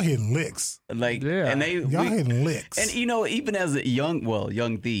 Y'all hitting licks. Like, Yeah. and Y'all hitting licks. and even as a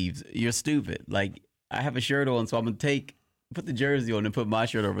young thieves, you're stupid. Like, I have a shirt on, so I'm gonna put the jersey on and put my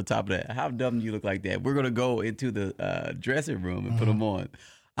shirt over top of that. How dumb do you look like that? We're gonna go into the dressing room and put them on.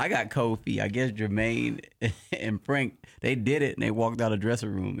 I got Kofi. I guess Jermaine and Frank, they did it, and they walked out of the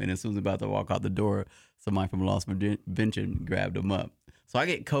dressing room. And as soon as about to walk out the door, somebody from Lost Prevention grabbed them up. So I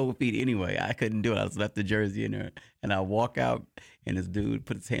get cold feet anyway. I couldn't do it. I just left the jersey in there, and I walk out, and this dude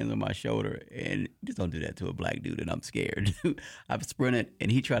put his hands on my shoulder, and just don't do that to a black dude, and I'm scared. I've sprinted, and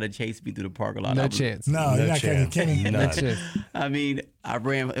he tried to chase me through the parking lot. No chance. no, you're not catching Kenny. None. No chance. I mean, I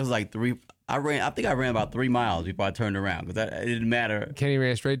ran. It was like I think I ran about 3 miles before I turned around because it didn't matter. Kenny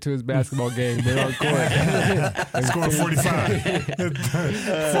ran straight to his basketball game. They on court. Scored 45.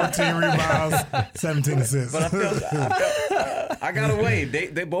 14 rebounds, 17 assists. But I got away.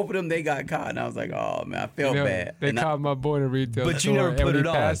 They both of them, they got caught. And I was like, oh, man, I felt bad. They caught my boy in a retail store. But you never put it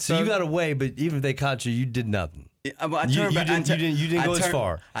on. So you got got away, but even if they caught you, you did nothing. I You turned back. didn't go as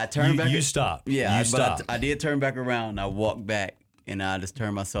far. I turned back. You stopped. Yeah, you stopped. I did turn back around. And I walked back, and I just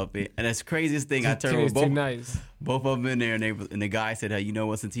turned myself in. And that's the craziest thing. I turned with too nice. both of them in there, and the guy said, "Hey, you know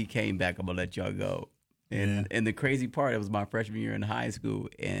what? Since he came back, I'm gonna let y'all go." And the crazy part, it was my freshman year in high school,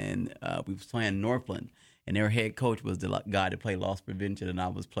 and we was playing Northland, and their head coach was the guy that played loss prevention, and I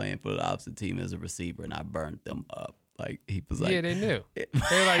was playing for the opposite team as a receiver, and I burned them up. Like he was like, Yeah, they knew. They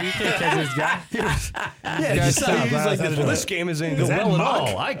were like, you can't catch this guy. Yeah, guys he stop. was like, this game isn't going well at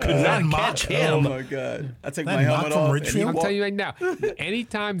all. I could not catch him. oh my god! I took That my helmet Mock from off. Richfield? I'm telling you right now,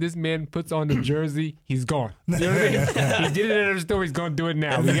 anytime this man puts on the jersey, he's gone. You know what I mean? He did it in the store. He's gonna do it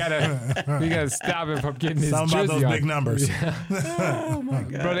now. We gotta stop him from getting his Something jersey about those on. big numbers. Oh my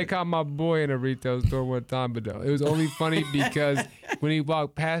god! Bro, they caught my boy in a retail store one time, but it was only funny because when he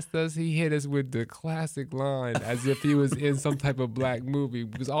walked past us, he hit us with the classic line as if he was in some type of black movie.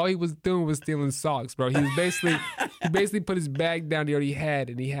 Because all he was doing was stealing socks, bro. He basically put his bag down he already had,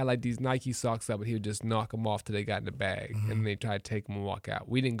 and he had like these Nike socks up, and he would just knock them off till they got in the bag, and then they tried to take them and walk out.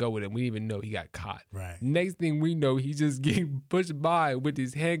 We didn't go with him. We didn't even know he got caught. Right. Next thing we know, he just getting pushed by with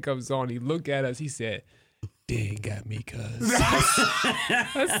his handcuffs on. He looked at us. He said, "They ain't got me, cuz."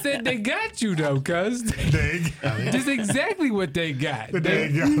 I said, "They got you though, cuz." Just exactly what they got. They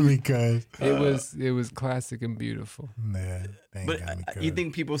got me, cuz. It was classic and beautiful. Nah, they ain't But got me, cuz. you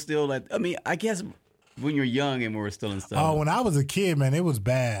think people still like? I mean, I guess when you're young and we're still in stuff. Oh, when I was a kid, man, it was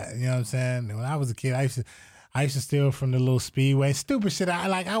bad. You know what I'm saying? When I was a kid, I used to steal from the little Speedway. Stupid shit.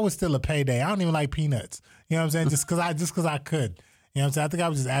 I was still a payday. I don't even like peanuts. You know what I'm saying? Just cause I could. You know what I'm saying? I think I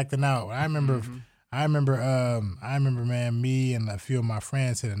was just acting out. I remember, man, me and a few of my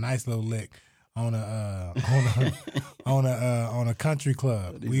friends hit a nice little lick on a country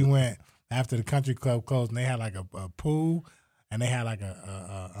club. We went after the country club closed, and they had like a pool, and they had like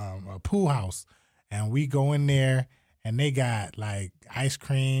a pool house, and we go in there, and they got like ice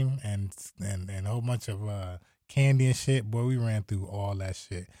cream and a whole bunch of candy and shit. Boy, we ran through all that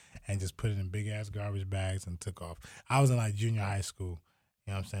shit and just put it in big ass garbage bags and took off. I was in like junior high school.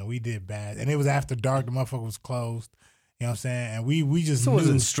 You know what I'm saying? We did bad. And it was after dark. The motherfucker was closed. You know what I'm saying? And we just So it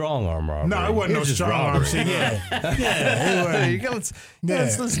wasn't strong arm robbery. No, it wasn't no just strong arm robbery. shit. Yeah. It wasn't.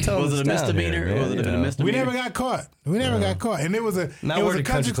 Let's tone was this it a down misdemeanor? here, man, Was it you a know. misdemeanor? We never got caught. And it was a Now it we're was at a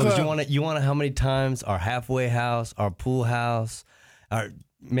country clubs. club. You want to how many times our halfway house, our pool house, our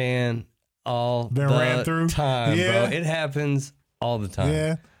man, all Been the ran through? time, Yeah. bro. It happens all the time.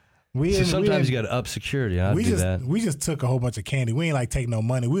 Yeah. So sometimes you got to up security. I do that. We just took a whole bunch of candy. We ain't like take no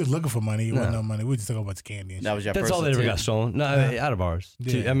money. We was looking for money. It wasn't no money. We just took a whole bunch of candy and That shit. was your That's first all that ever got attempt. stolen. No, out of ours.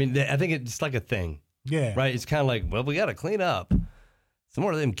 Yeah. I mean, I think it's like a thing, Yeah. right? It's kind of like, well, we got to clean up. Some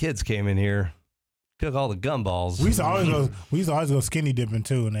more of them kids came in here, took all the gumballs. We used to always go skinny dipping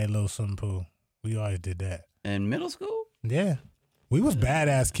too in that little swimming pool. We always did that. In middle school, Yeah. We was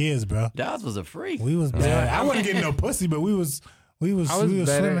badass kids, bro. Dodds was a freak. We was bad. I wasn't getting no pussy, but we was I was better.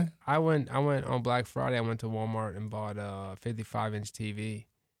 swimming. I went on Black Friday. I went to Walmart and bought a 55-inch TV,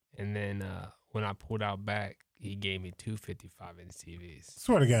 and then when I pulled out back, he gave me two 55-inch TVs.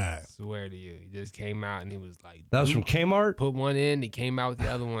 Swear to God. Swear to you, he just came out and he was like, That was from Kmart. put one in. He came out with the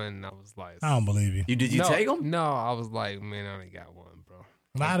other one, and I was like, I don't believe you. Did you no, take them? No, I was like, man, I only got one, bro.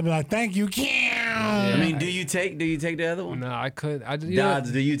 I'd have been like, thank you, Kim. Yeah. I mean, do you take the other one? No, I couldn't. I just, you know,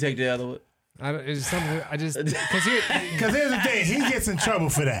 Dodds, do you take the other one? I don't, it's something. I just because Because here's the thing, he gets in trouble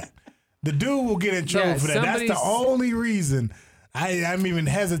for that. The dude will get in trouble Yeah, for that. That's the somebody's- only reason I'm even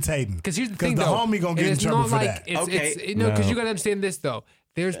hesitating. Because here's the thing, the though. homie gonna and get in it's trouble not for like that. It's, Okay. It's, no, because No. you got to understand this, though.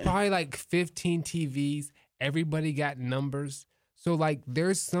 There's probably like 15 TVs. Everybody got numbers. So, like,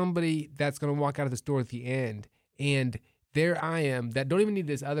 there's somebody that's going to walk out of the store at the end, and there I am that don't even need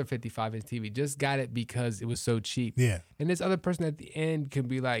this other 55-inch TV. Just got it because it was so cheap. Yeah. And this other person at the end can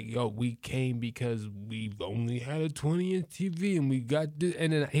be like, yo, we came because we only had a 20-inch TV, and we got this.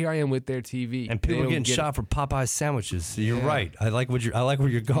 And then here I am with their TV. And They people are don't getting get it. shot for Popeye sandwiches. So you're Yeah. right. I like where you're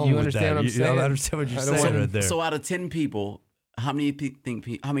going You with understand that. what I'm saying? I understand what you're I don't saying want- right there. So out of 10 people, how many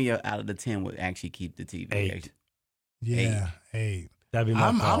out of the 10 would actually keep the TV? 8. Yeah. Hey. That'd be my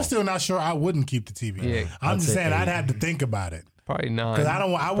I'm call. still not sure I wouldn't keep the TV. Yeah. I'm I'd just say saying 8. I'd have to think about it. Probably 9. Because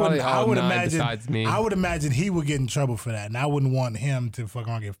I would imagine besides me. I would imagine he would get in trouble for that. And I wouldn't want him to fuck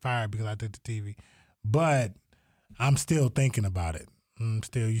around and get fired because I took the TV. But I'm still thinking about it.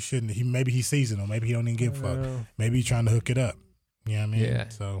 Still, you shouldn't. Maybe he's seasonal. Maybe he don't even give a fuck. Maybe he's trying to hook it up. You know what I mean? Yeah.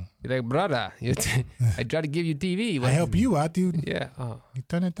 So You're like, brother, I try to give you TV. I help you out, dude. Yeah. Oh, You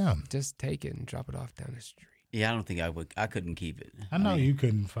turn it down. just take it and drop it off down the street. Yeah, I don't think I would. I couldn't keep it. I know you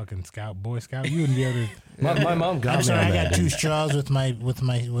couldn't fucking Boy Scout. You wouldn't be able to. My mom got I'm me sorry, on I that, got 2 dude. straws with my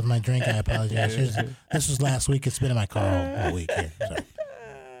drink. I apologize. This was last week. It's been in my car all week. Here, so.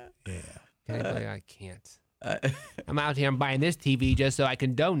 Yeah. Anyway, I can't. I'm out here. I'm buying this TV just so I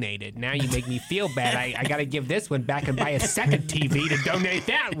can donate it. Now you make me feel bad. I got to give this one back and buy a second TV to donate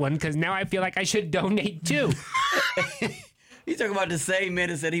that one because now I feel like I should donate too. He's talking about the same man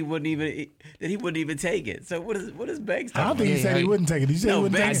that said he wouldn't even take it. So what is Banks I talking don't think he Yeah, said he yeah. wouldn't take it. He said he No,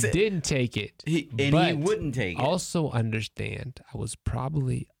 wouldn't I take it. Banks- didn't take it. he but wouldn't take it. Also understand I was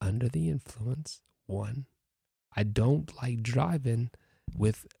probably under the influence. One, I don't like driving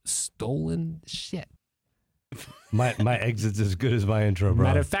with stolen shit. My exit's as good as my intro, bro.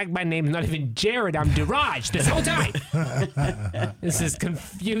 Matter of fact, my name's not even Jared. I'm Diraj this whole time. This is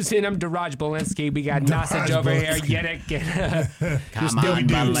confusing. I'm Diraj Bolensky. We got Nasic over here. Yedek. Come on,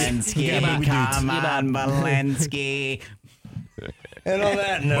 Bolensky. Come on, Bolensky. And on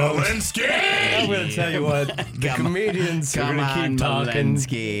that note, I'm going to tell you what, the comedians are come going to on, keep talking.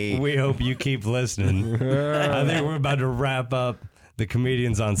 Bolensky. We hope you keep listening. I think we're about to wrap up the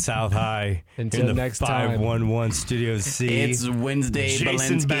comedians on South High Until in the next time. 511 Studio C. It's Wednesday,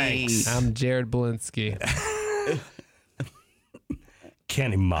 Jason Bolensky. Banks. I'm Jared Bolensky.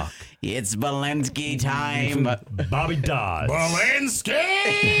 Kenny Mock. It's Bolensky time. Bobby Dodds.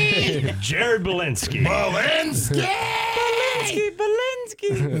 Bolensky! Jared Bolensky. Bolensky!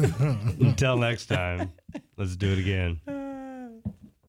 Bolensky. Until next time, let's do it again.